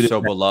debuted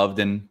so beloved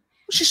and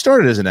she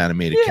started as an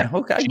animated. Yeah. character.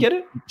 Okay, I get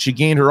it. She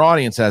gained her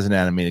audience as an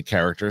animated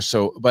character.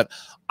 So, but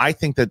I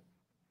think that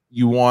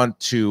you want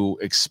to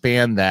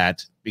expand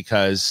that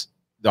because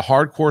the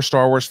hardcore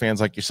Star Wars fans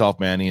like yourself,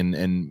 Manny,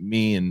 and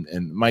me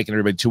and Mike and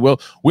everybody too,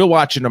 we'll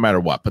watch it no matter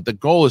what. But the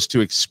goal is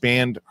to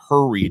expand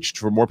her reach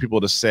for more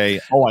people to say,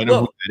 "Oh, I know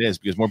who that is,"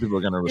 because more people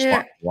are going to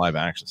respond to live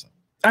action stuff.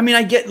 I mean,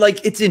 I get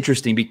it's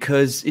interesting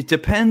because it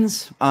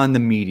depends on the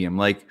medium.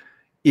 Like,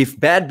 if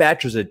Bad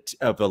Batch was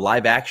of a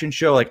live action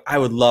show, like I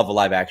would love a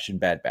live action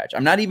Bad Batch.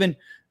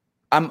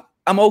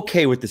 I'm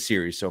okay with the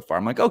series so far.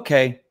 I'm like,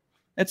 okay,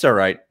 it's all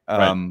right.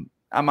 I'm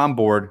on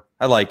board.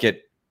 I like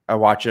it. I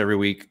watch it every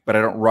week, but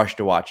I don't rush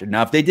to watch it.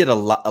 Now, if they did a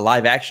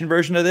live action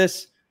version of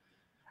this,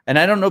 and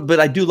I don't know, but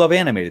I do love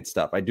animated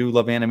stuff. I do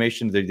love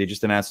animation. They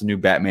just announced a new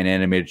Batman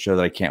animated show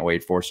that I can't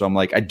wait for. So I'm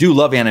like, I do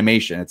love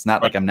animation. It's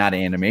not like I'm not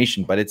an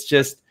animation, but it's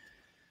just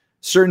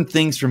certain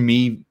things for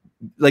me.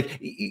 Like,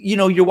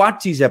 you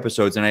watch these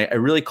episodes, and I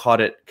really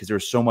caught it because there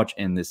was so much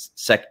in this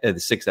the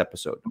 6th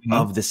episode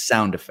of the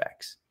sound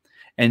effects.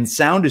 And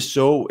sound is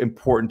so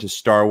important to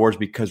Star Wars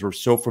because we're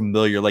so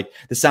familiar, like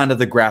the sound of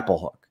the grapple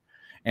hook.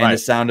 And the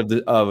sound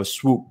of a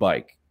swoop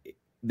bike.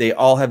 They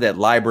all have that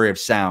library of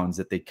sounds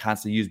that they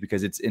constantly use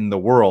because it's in the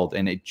world,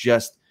 and it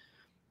just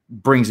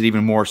brings it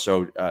even more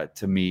so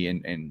to me.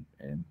 And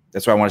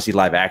that's why I want to see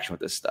live action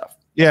with this stuff.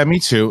 Yeah, me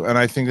too. And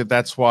I think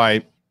that's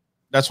why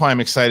I'm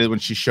excited when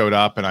she showed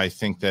up. And I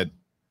think that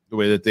the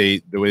way that they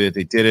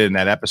did it in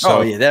that episode.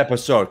 Oh yeah, that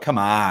episode. Come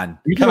on,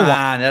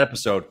 that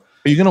episode.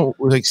 Are you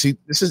gonna see?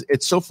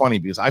 It's so funny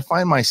because I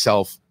find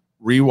myself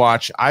I've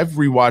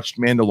rewatched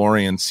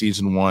Mandalorian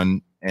season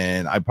 1.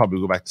 And I'd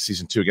probably go back to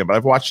season 2 again, but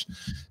I've watched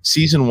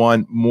season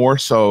 1 more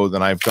so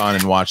than I've gone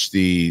and watched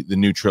the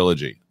new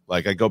trilogy.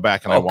 Like I go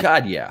back and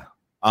God, yeah.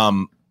 Are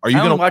you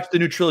going to watch the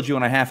new trilogy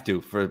when I have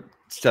to for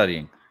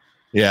studying?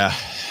 Yeah.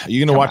 Are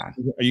you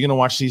going to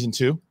watch season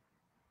 2?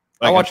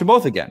 I'll watch them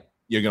both again.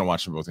 You're going to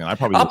watch them both again.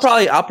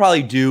 I'll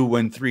probably do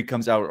when 3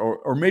 comes out,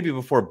 or maybe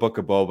before Book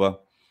of Boba.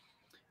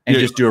 And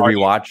just do a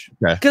rewatch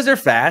because they're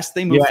fast.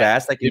 They move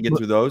fast. I can get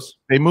through those.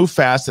 They move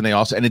fast, and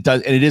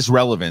it is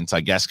relevant,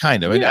 I guess,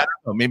 kind of. Yeah. I don't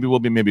know, maybe it will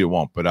be, maybe it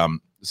won't. But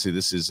see,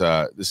 this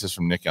is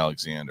from Nick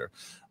Alexander.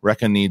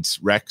 Rekka needs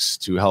Rex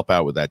to help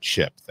out with that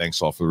ship.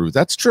 Thanks all for the route.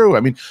 That's true. I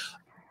mean,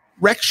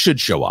 Rex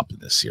should show up in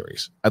this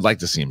series. I'd like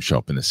to see him show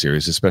up in this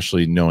series,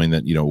 especially knowing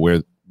that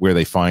where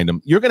they find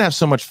him. You're gonna have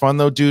so much fun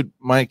though, dude,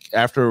 Mike,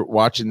 after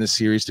watching this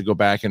series to go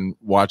back and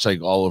watch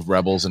like all of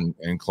Rebels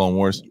and Clone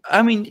Wars.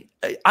 I mean,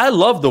 I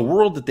love the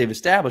world that they've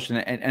established,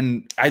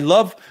 and I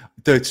love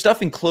the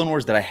stuff in Clone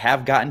Wars that I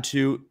have gotten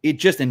to. It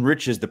just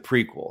enriches the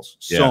prequels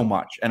so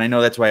much, and I know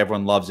that's why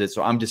everyone loves it.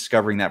 So I'm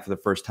discovering that for the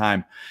first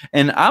time,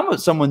 and I'm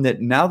someone that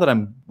now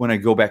that when I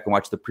go back and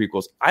watch the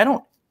prequels, I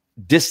don't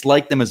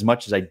dislike them as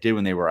much as I did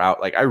when they were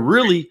out. Like I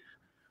really,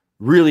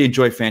 really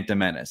enjoy Phantom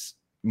Menace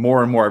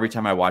more and more every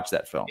time I watch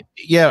that film.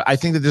 Yeah, I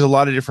think that there's a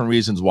lot of different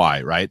reasons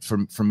why, right?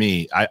 For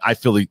me, I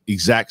feel the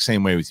exact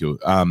same way with you.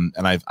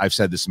 And I've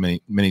said this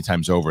many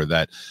times over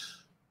that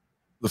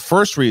the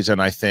first reason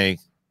I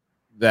think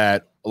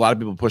that a lot of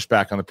people push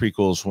back on the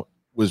prequels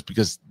was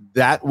because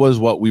that was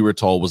what we were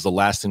told was the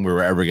last thing we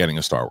were ever getting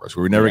of Star Wars.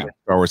 We were never getting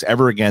Star Wars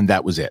ever again.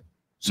 That was it.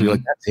 So you're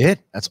like, that's it?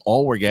 That's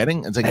all we're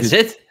getting? It's like, that's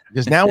it?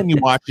 Because now when you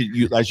watch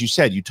it, as you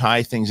said, you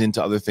tie things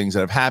into other things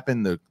that have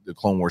happened, the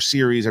Clone Wars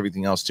series,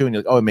 everything else too. And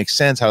you're like, oh, it makes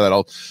sense how that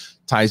all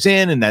ties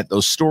in, and that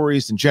those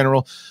stories in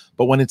general.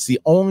 But when it's the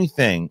only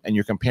thing and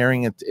you're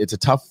comparing it, it's a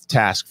tough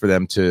task for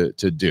them to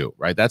do,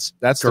 right? That's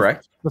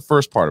correct. The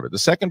first part of it. The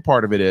second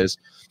part of it is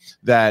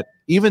that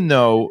even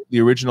though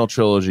the original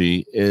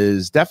trilogy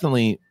is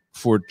definitely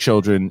for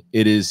children,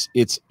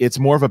 it's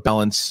more of a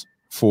balance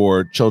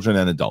for children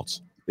and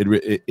adults.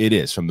 It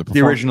is from the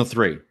original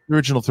three. The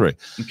original three.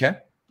 Okay.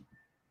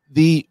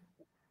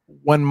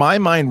 When my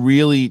mind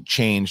really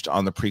changed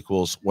on the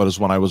prequels was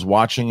when I was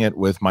watching it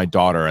with my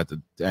daughter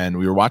and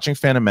we were watching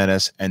Phantom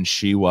Menace, and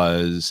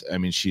she's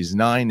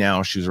 9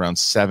 now. She was around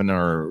 7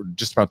 or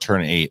just about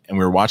turn 8. And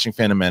we were watching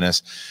Phantom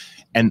Menace,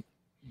 and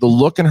the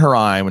look in her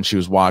eye when she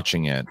was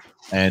watching it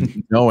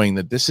and knowing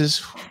that this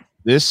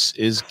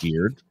is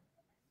geared,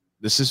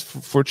 this is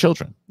for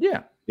children.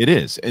 Yeah. It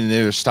is. And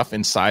there's stuff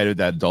inside of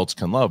that adults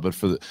can love, but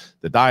for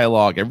the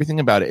dialogue, everything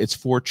about it, it's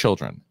for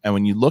children. And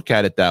when you look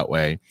at it that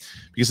way,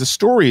 because the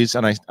stories,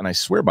 and I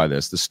swear by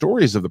this, the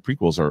stories of the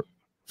prequels are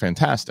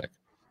fantastic.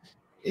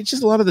 It's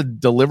just a lot of the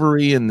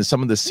delivery and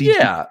some of the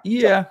CG.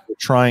 Yeah.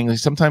 Trying.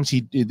 Sometimes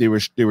they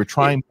were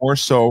trying more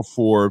so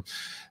for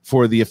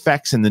the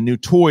effects and the new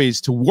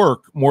toys to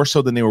work more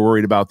so than they were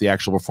worried about the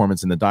actual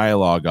performance and the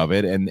dialogue of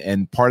it.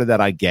 And part of that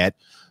I get,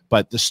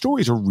 but the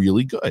stories are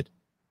really good.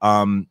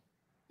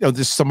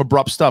 There's some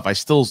abrupt stuff. I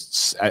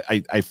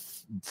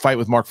fight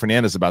with Mark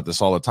Fernandez about this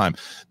all the time.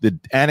 The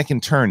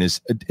Anakin turn it's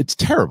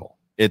terrible.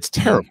 It's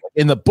terrible.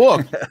 In the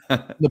book,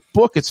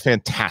 it's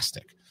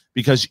fantastic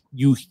because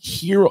you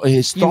hear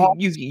his thoughts.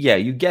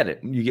 You get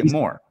it. You get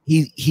more.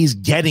 He's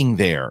getting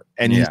there,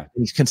 and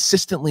he's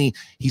consistently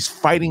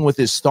fighting with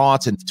his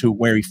thoughts, and to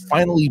where he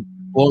finally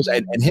blows.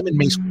 And him and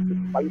Mace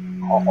fight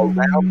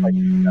around like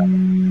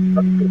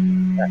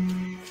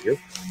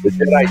the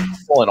Jedi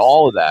and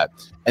all of that.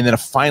 And then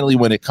finally,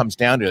 when it comes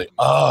down to it,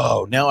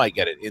 oh, now I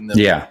get it. In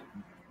the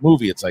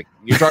movie, it's like,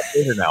 you're Darth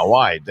Vader now.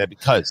 Why?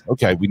 Because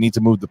we need to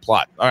move the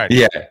plot. All right.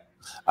 Yeah.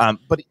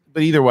 But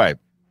either way,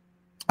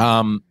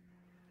 and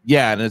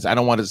I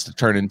don't want it to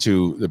turn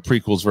into the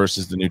prequels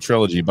versus the new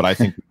trilogy, but I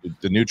think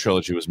the new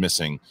trilogy was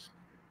missing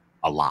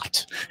a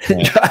lot.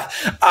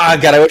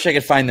 God, I wish I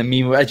could find the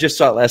meme. I just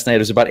saw it last night. It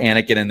was about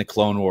Anakin and the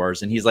Clone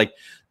Wars, and he's like,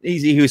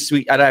 he was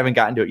sweet. I haven't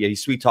gotten to it yet.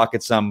 He's sweet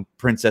talking some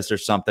princess or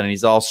something, and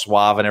he's all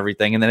suave and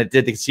everything. And then it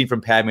did the scene from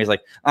Padme. He's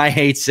like, I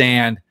hate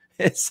sand.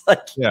 It's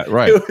like,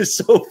 it was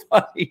so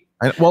funny.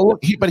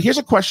 But here's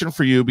a question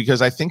for you, because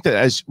I think that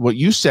as what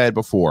you said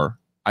before,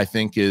 I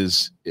think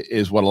is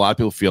what a lot of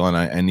people feel,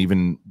 and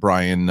even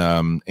Brian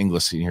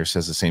Inglis here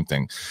says the same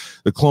thing.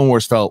 The Clone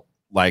Wars felt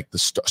like the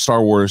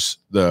Star Wars,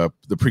 the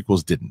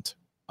prequels didn't.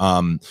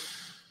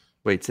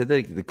 Wait, so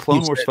the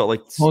Clone Wars felt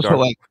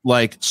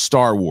like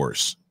Star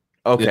Wars.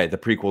 Okay, the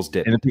prequels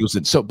did. And the prequels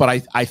did. So, but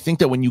I think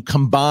that when you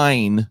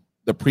combine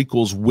the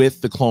prequels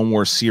with the Clone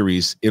Wars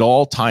series, it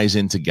all ties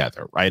in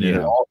together, right?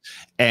 Yeah.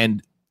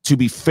 And to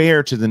be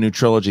fair to the new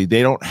trilogy,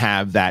 they don't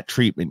have that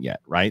treatment yet,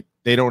 right?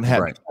 They don't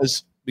have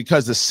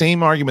because the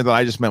same argument that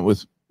I just meant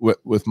with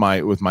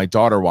my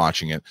daughter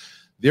watching it.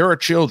 There are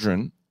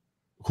children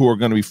who are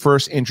going to be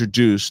first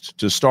introduced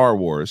to Star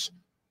Wars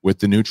with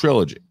the new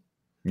trilogy.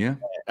 Yeah.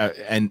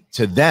 And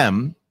to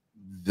them,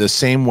 the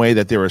same way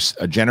that there was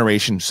a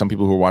generation, some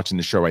people who are watching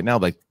the show right now,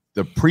 like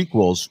the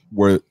prequels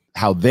were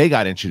how they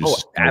got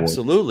introduced. Oh,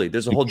 absolutely.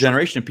 There's a whole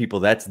generation of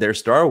people that's their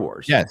Star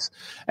Wars. Yes.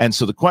 And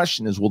so the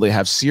question is, will they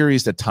have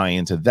series that tie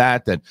into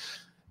that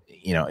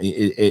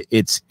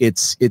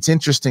it's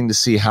interesting to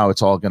see how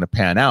it's all going to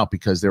pan out,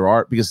 because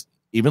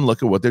even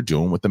look at what they're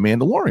doing with the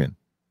Mandalorian.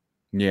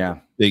 Yeah.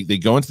 They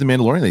go into the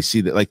Mandalorian, they see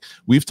that, like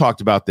we've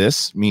talked about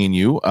this, me and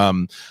you,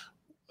 one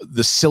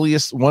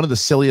of the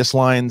silliest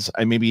lines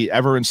I maybe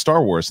ever in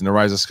Star Wars in The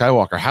Rise of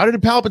Skywalker. How did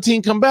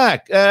Palpatine come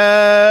back?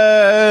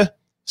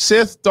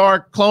 Sith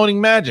dark cloning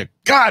magic.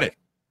 Got it.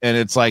 And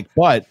it's like,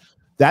 but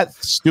that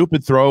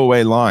stupid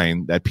throwaway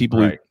line that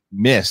people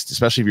missed,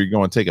 especially if you're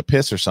going to take a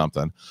piss or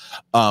something,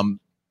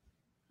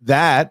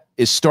 that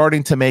is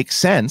starting to make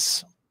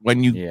sense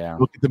when you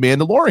look at the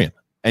Mandalorian.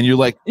 And you're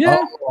like,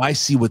 oh, I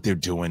see what they're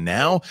doing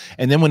now.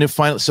 And then when it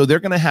finally, so they're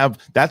going to have,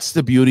 that's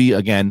the beauty,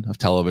 again, of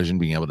television,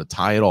 being able to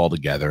tie it all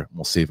together.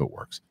 We'll see if it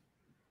works.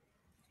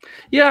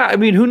 Yeah. I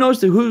mean, who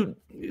knows who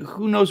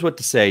knows what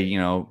to say,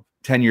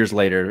 10 years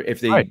later,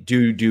 if they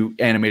do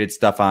animated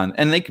stuff on,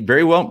 and they could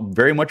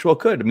very much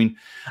could. I mean,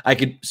 I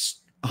could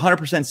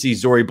 100% see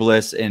Zori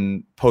Bliss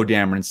and Poe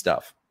Dameron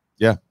stuff.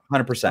 Yeah.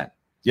 100%.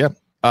 Yeah.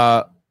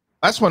 I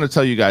just want to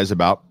tell you guys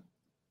about,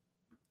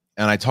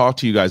 and I talked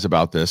to you guys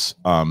about this,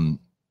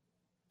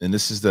 and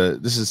this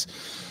is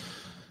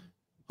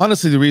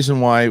honestly the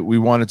reason why we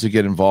wanted to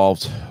get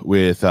involved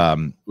with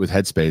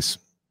Headspace,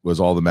 was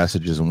all the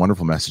messages and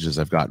wonderful messages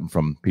I've gotten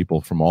from people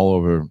from all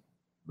over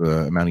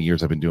the amount of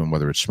years I've been doing,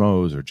 whether it's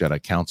Schmoes or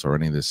Jedi Council or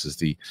any of this, is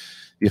the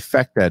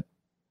effect that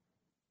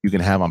you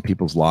can have on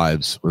people's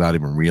lives without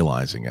even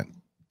realizing it,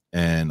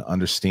 and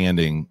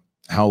understanding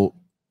how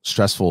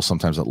stressful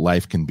sometimes that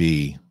life can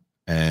be.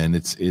 And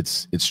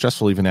it's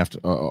stressful even after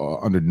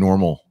under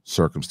normal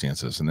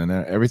circumstances. And then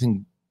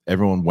everything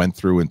everyone went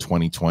through in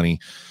 2020,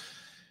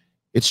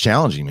 it's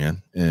challenging,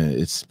 man.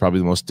 It's probably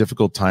the most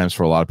difficult times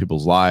for a lot of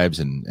people's lives,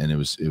 and it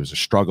was a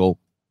struggle.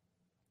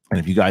 And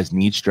if you guys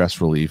need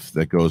stress relief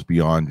that goes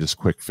beyond just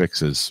quick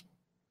fixes,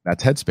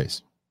 that's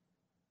Headspace.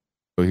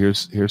 So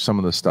here's some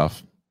of the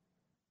stuff.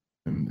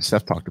 And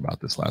Steph talked about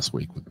this last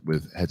week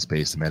with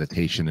Headspace, the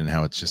meditation, and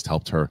how it's just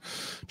helped her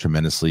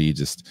tremendously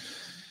just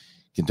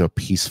get into a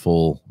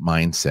peaceful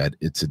mindset.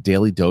 It's a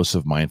daily dose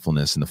of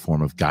mindfulness in the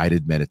form of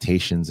guided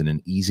meditations and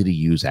an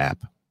easy-to-use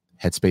app.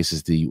 Headspace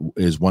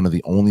is one of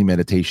the only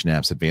meditation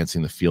apps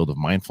advancing the field of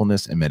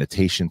mindfulness and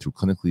meditation through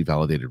clinically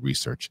validated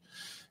research.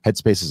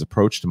 Headspace's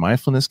approach to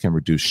mindfulness can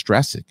reduce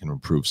stress, it can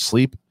improve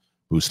sleep,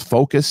 boost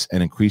focus,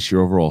 and increase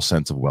your overall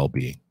sense of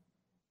well-being.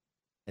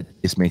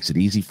 This makes it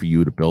easy for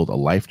you to build a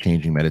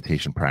life-changing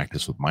meditation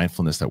practice with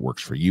mindfulness that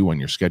works for you on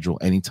your schedule,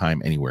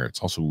 anytime, anywhere. It's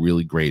also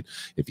really great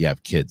if you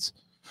have kids.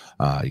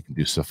 You can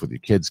do stuff with your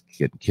kids,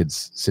 get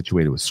kids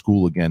situated with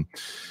school again.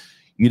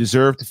 You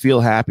deserve to feel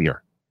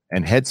happier.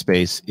 And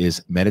Headspace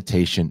is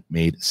meditation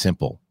made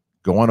simple.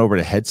 Go on over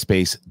to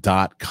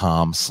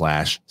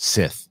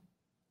headspace.com/Sith.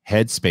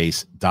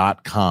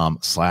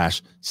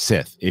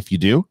 Headspace.com/Sith. If you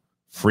do,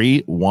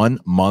 free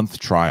 1-month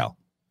trial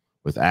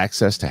with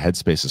access to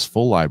Headspace's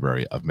full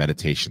library of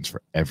meditations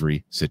for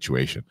every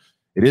situation.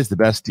 It is the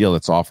best deal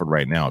that's offered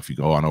right now if you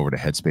go on over to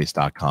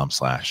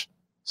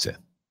headspace.com/Sith.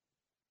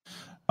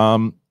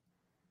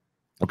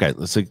 Okay,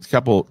 let's take a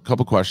couple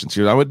questions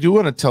here. I do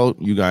want to tell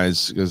you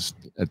guys, because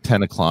at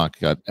 10 o'clock,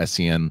 got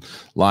SEN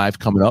Live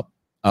coming up.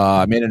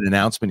 I made an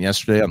announcement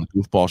yesterday on the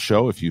Goofball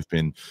Show. If you've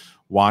been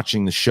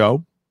watching the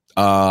show,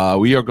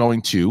 we are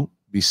going to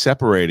be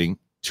separating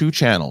 2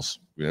 channels.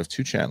 We have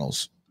 2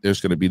 channels.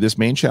 There's going to be this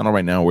main channel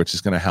right now, which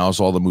is going to house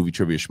all the movie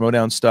trivia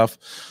schmodown stuff.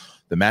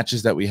 The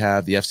matches that we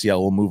have, the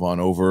FCL will move on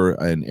over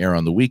and air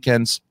on the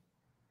weekends.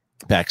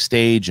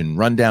 Backstage and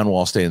Rundown will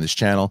all stay in this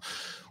channel.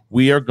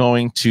 We are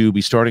going to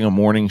be starting a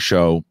morning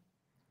show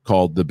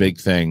called The Big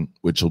Thing,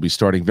 which will be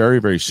starting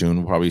very, very soon.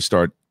 We'll probably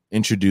start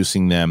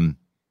introducing them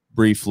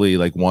briefly,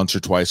 like once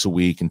or twice a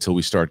week, until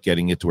we start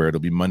getting it to where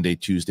it'll be Monday,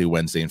 Tuesday,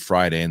 Wednesday, and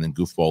Friday, and then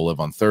Goofball will live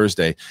on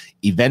Thursday.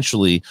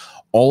 Eventually,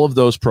 all of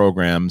those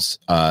programs,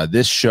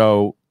 this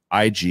show,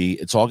 IG,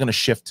 it's all going to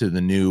shift to the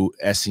new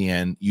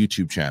SEN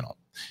YouTube channel.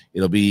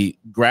 It'll be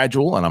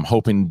gradual, and I'm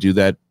hoping to do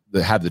that,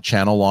 have the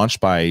channel launched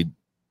by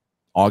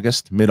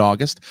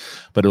mid-August,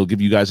 but it'll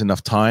give you guys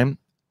enough time.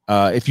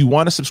 If you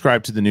want to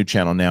subscribe to the new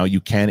channel now, you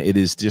can. It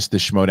is just the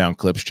Schmodown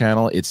Clips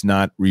channel. It's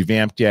not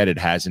revamped yet. It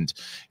hasn't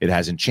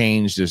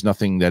changed. There's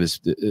nothing that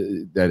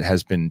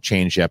has been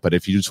changed yet. But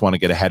if you just want to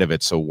get ahead of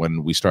it, so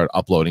when we start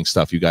uploading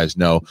stuff, you guys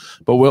know.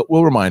 But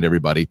we'll remind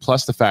everybody.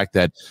 Plus the fact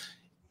that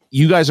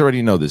you guys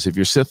already know this. If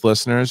you're Sith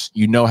listeners,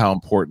 you know how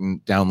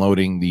important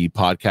downloading the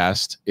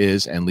podcast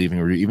is and leaving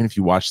a review. Even if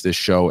you watch this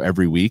show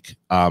every week,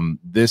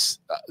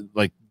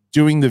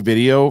 doing the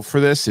video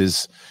for this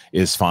is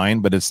fine,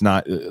 but it's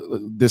not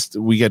this.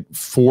 We get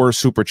 4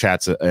 super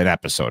chats an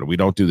episode. We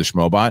don't do the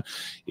Schmobot.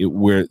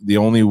 We're the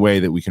only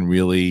way that we can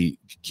really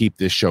keep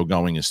this show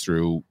going is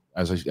through,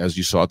 as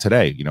you saw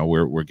today. You know,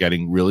 we're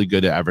getting really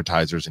good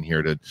advertisers in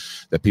here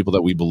that people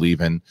that we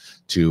believe in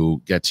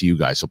to get to you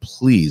guys. So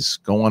please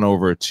go on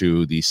over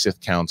to the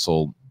Sith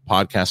Council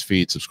podcast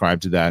feed,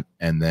 subscribe to that,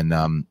 and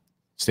then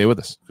stay with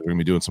us. We're gonna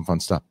be doing some fun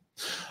stuff.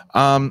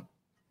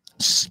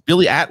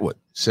 Billy Atwood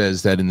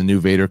says that in the new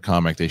Vader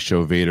comic, they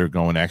show Vader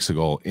going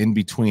Exegol in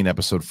between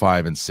episode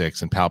 5 and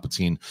 6, and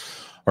Palpatine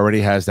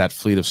already has that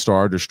fleet of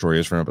Star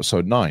Destroyers from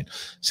episode 9.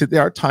 So they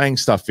are tying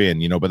stuff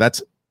in, but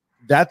that's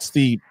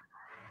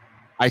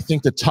I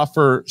think the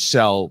tougher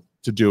sell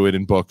to do it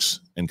in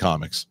books and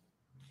comics.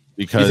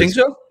 Because you think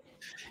so?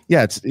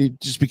 Yeah,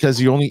 just because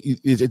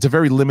it's a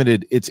very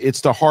limited.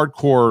 It's the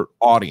hardcore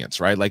audience,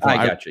 right? Like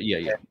I got you.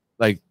 Yeah.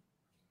 Like.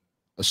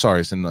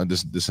 Sorry,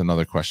 this is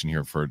another question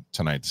here for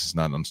tonight. This is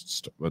not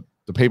but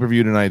the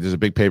pay-per-view tonight. There's a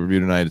big pay-per-view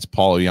tonight. It's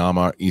Paul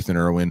Oyama, Ethan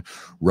Irwin,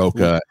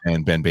 Roca,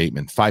 and Ben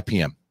Bateman. 5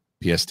 p.m.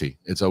 PST.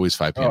 It's always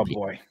 5 p.m. Oh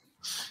boy,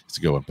 it's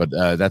a good one. But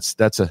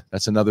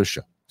that's another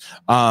show.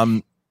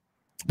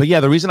 But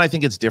yeah, the reason I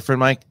think it's different,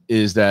 Mike,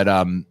 is that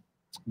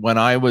when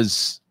I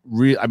was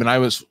when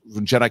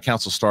Jedi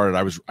Council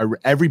started,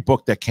 every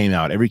book that came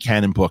out, every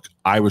canon book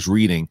I was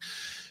reading.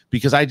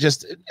 Because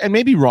and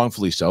maybe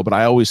wrongfully so, but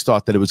I always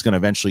thought that it was going to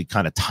eventually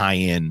kind of tie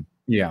in.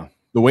 Yeah.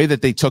 The way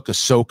that they took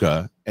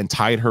Ahsoka and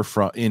tied her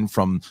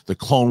from the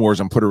Clone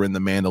Wars and put her in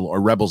the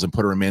Rebels and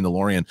put her in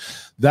Mandalorian.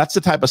 That's the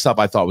type of stuff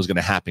I thought was going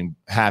to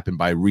happen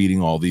by reading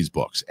all these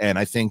books. And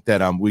I think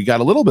that we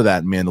got a little bit of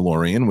that in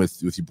Mandalorian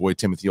with your boy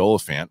Timothy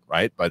Oliphant,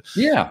 right? But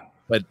yeah.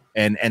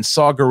 And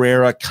Saw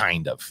Gerrera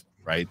kind of,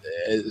 right?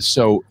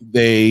 So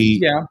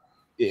the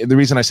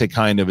reason I say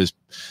kind of is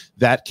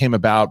that came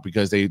about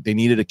because they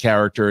needed a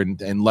character,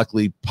 and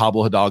luckily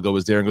Pablo Hidalgo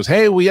was there and goes,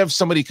 hey, we have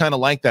somebody kind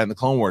of like that in the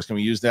Clone Wars. Can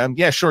we use them?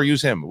 Yeah, sure,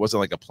 use him. It wasn't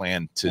like a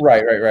plan to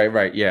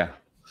right. Yeah.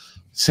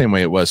 Same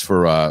way it was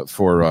for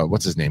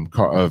what's his name?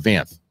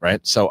 Vanth, right?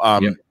 So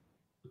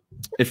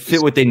it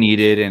fit what they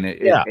needed, and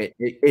it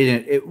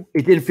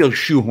didn't feel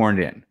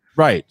shoehorned in.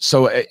 Right.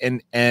 So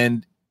and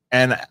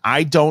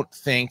I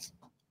think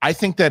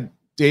that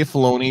Dave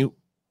Filoni,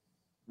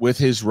 with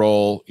his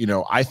role,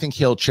 I think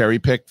he'll cherry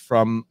pick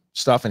from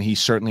stuff, and he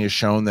certainly has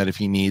shown that if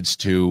he needs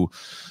to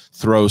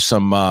throw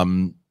some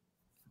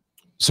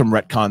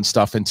retcon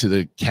stuff into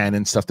the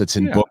canon stuff that's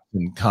in books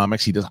and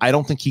comics, he does. I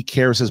don't think he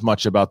cares as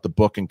much about the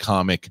book and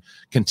comic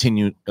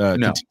continued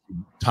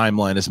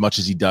timeline as much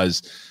as he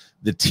does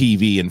the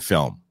TV and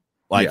film.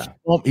 Like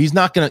you're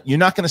not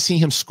gonna see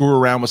him screw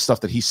around with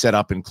stuff that he set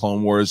up in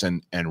Clone Wars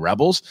and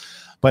Rebels.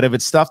 But if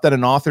it's stuff that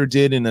an author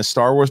did in a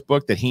Star Wars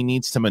book that he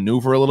needs to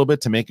maneuver a little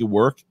bit to make it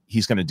work,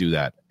 he's going to do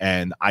that.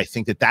 And I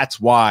think that's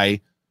why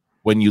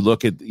when you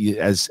look at,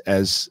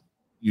 as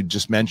you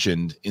just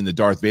mentioned in the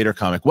Darth Vader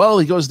comic, well,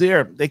 he goes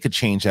there. They could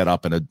change that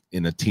up in a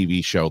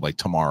TV show like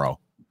tomorrow.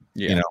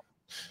 Yeah.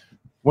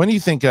 When do you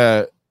think?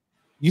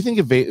 You think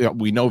if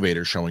we know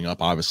Vader's showing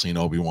up, obviously in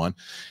Obi-Wan.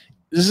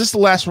 Is this the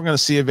last we're going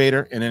to see of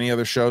Vader in any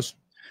other shows?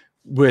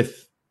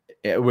 With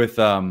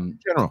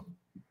General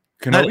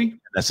Kenobi?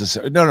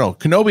 No.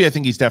 Kenobi, I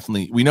think he's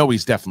definitely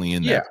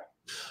in there. Yeah.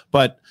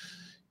 But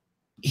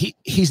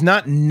he's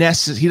not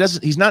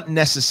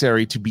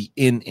necessary to be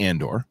in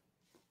Andor.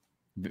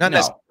 I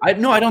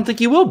don't think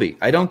he will be.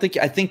 I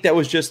think that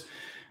was just,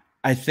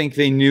 I think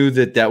they knew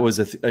that was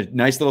a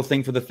nice little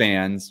thing for the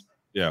fans.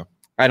 Yeah.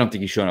 I don't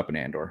think he's showing up in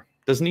Andor.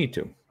 Doesn't need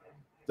to.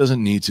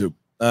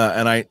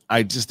 And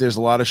I just, there's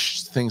a lot of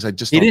things I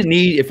just, he didn't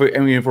need,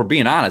 if we're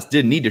being honest,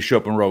 didn't need to show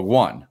up in Rogue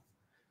One.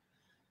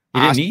 He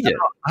didn't need it.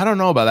 I don't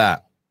know about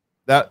that.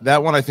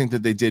 That one I think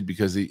that they did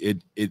because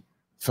it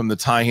from the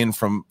tie-in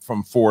from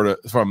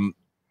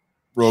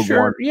Rogue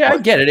One. Yeah, I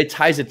get it. It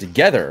ties it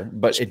together,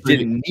 but it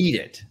didn't need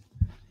it.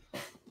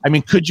 I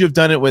mean, could you have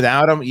done it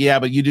without him? Yeah,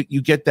 but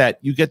you get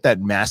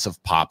that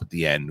massive pop at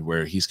the end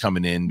where he's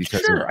coming in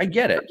because I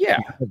get it. Yeah,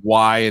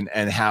 why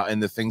and how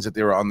and the things that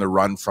they were on the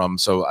run from.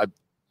 So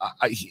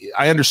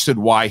I understood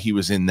why he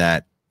was in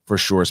that. For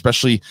sure,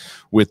 especially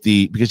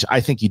because I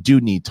think you do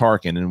need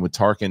Tarkin, and with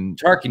Tarkin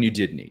you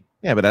did need.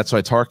 Yeah, but that's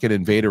why Tarkin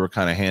and Vader were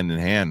kind of hand in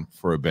hand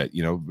for a bit.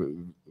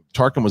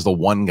 Tarkin was the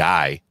one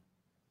guy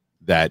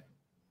that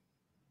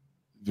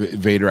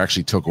Vader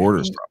actually took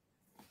orders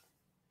from.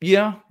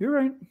 Yeah, you're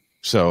right.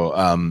 So,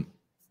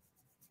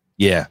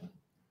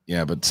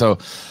 but so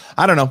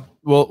I don't know.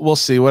 We'll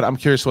see. I'm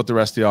curious what the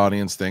rest of the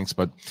audience thinks,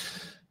 but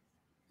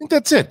I think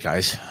that's it,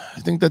 guys. I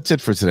think that's it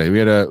for today. We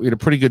had a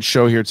pretty good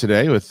show here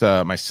today with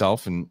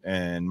myself and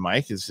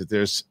Mike. Is if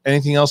there's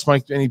anything else,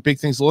 Mike? Any big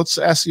things? Let's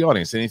ask the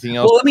audience. Anything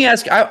else? Well, let me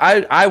ask.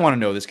 I want to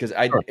know this because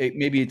I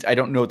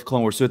don't know what the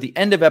Clone Wars. So at the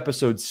end of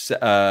episode 6,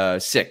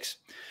 yes,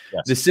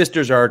 the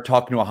sisters are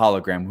talking to a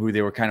hologram who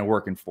they were kind of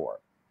working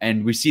for,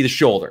 and we see the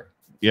shoulder.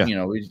 Yeah,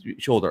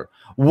 shoulder.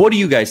 What do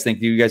you guys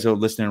think? You guys are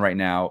listening right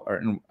now.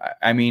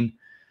 I mean,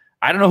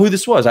 I don't know who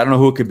this was. I don't know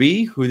who it could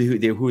be.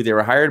 Who they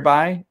were hired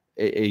by.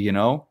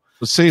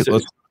 Let's see.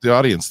 Let's the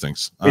audience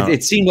thinks.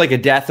 It seemed like a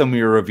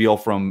Dathomir reveal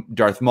from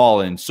Darth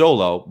Maul in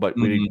Solo, but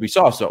we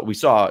saw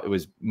it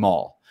was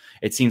Maul.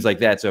 It seems like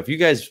that. So if you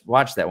guys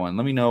watched that one,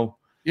 let me know.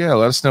 Yeah,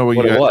 let us know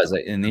what it was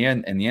in the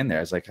end. There, I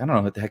was like, I don't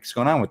know what the heck's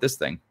going on with this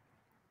thing.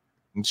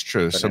 It's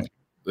true.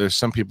 There's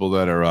some people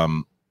that are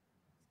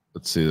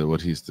let's see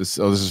what he's this.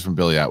 Oh, this is from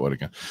Billy Atwood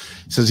again.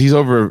 He says he's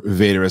over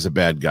Vader as a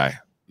bad guy.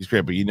 He's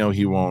great, but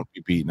he won't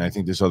be beaten. I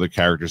think there's other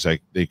characters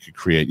they could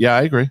create. Yeah,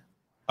 I agree.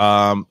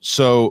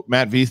 So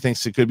Matt V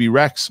thinks it could be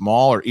Rex,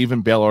 Maul, or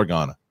even Bail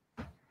Organa.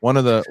 One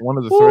of the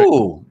three.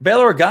 Ooh, Bail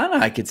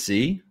Organa, I could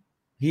see.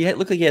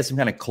 Looked like he had some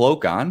kind of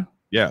cloak on.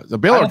 Yeah, I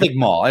don't think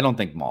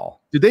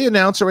Maul. Did they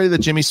announce already that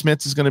Jimmy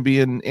Smits is going to be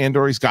in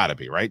Andor? He's got to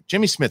be, right?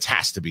 Jimmy Smits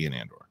has to be in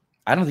Andor.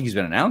 I don't think he's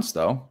been announced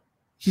though.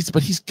 He's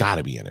got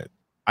to be in it.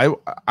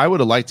 I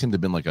would have liked him to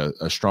have been like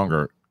a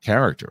stronger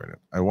character in it.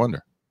 I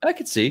wonder. I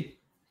could see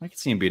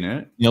him being in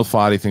it. Neil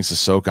Foddy thinks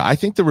Ahsoka. I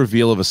think the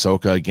reveal of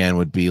Ahsoka again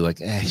would be like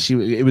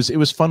it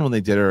was fun when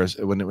they did her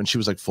when she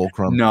was like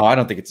Fulcrum. No, I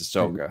don't think it's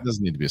Ahsoka. It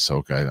doesn't need to be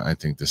Ahsoka. I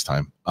think this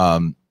time.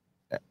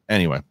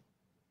 Anyway,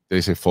 they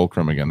say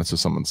Fulcrum again. That's what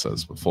someone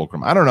says. But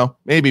Fulcrum. I don't know.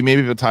 Maybe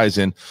if it ties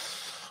in.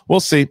 We'll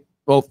see.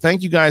 Well,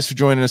 thank you guys for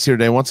joining us here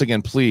today. Once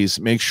again, please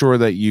make sure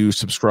that you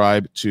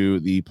subscribe to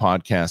the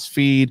podcast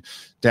feed,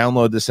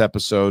 download this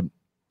episode,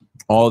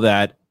 all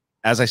that.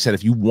 As I said,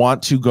 if you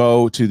want to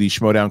go to the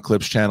Schmodown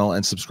Clips channel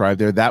and subscribe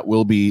there, that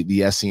will be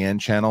the SEN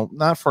channel,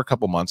 not for a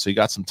couple months, so you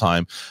got some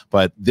time,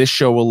 but this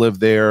show will live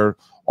there.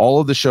 All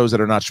of the shows that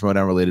are not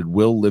Schmodown related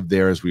will live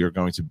there, as we are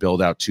going to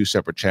build out 2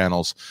 separate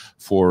channels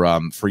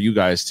for you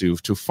guys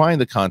to find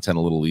the content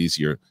a little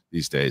easier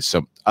these days.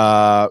 So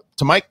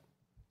to Mike,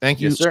 thank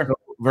you so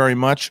very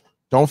much.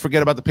 Don't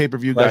forget about the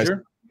pay-per-view, guys.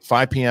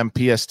 5 p.m.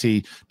 PST.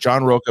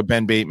 John Roca,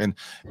 Ben Bateman,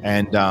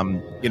 and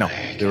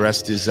the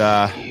rest is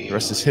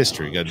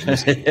history. You got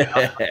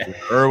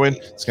Irwin.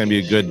 It's going to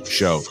be a good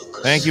show.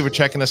 Thank you for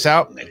checking us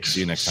out.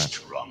 See you next time.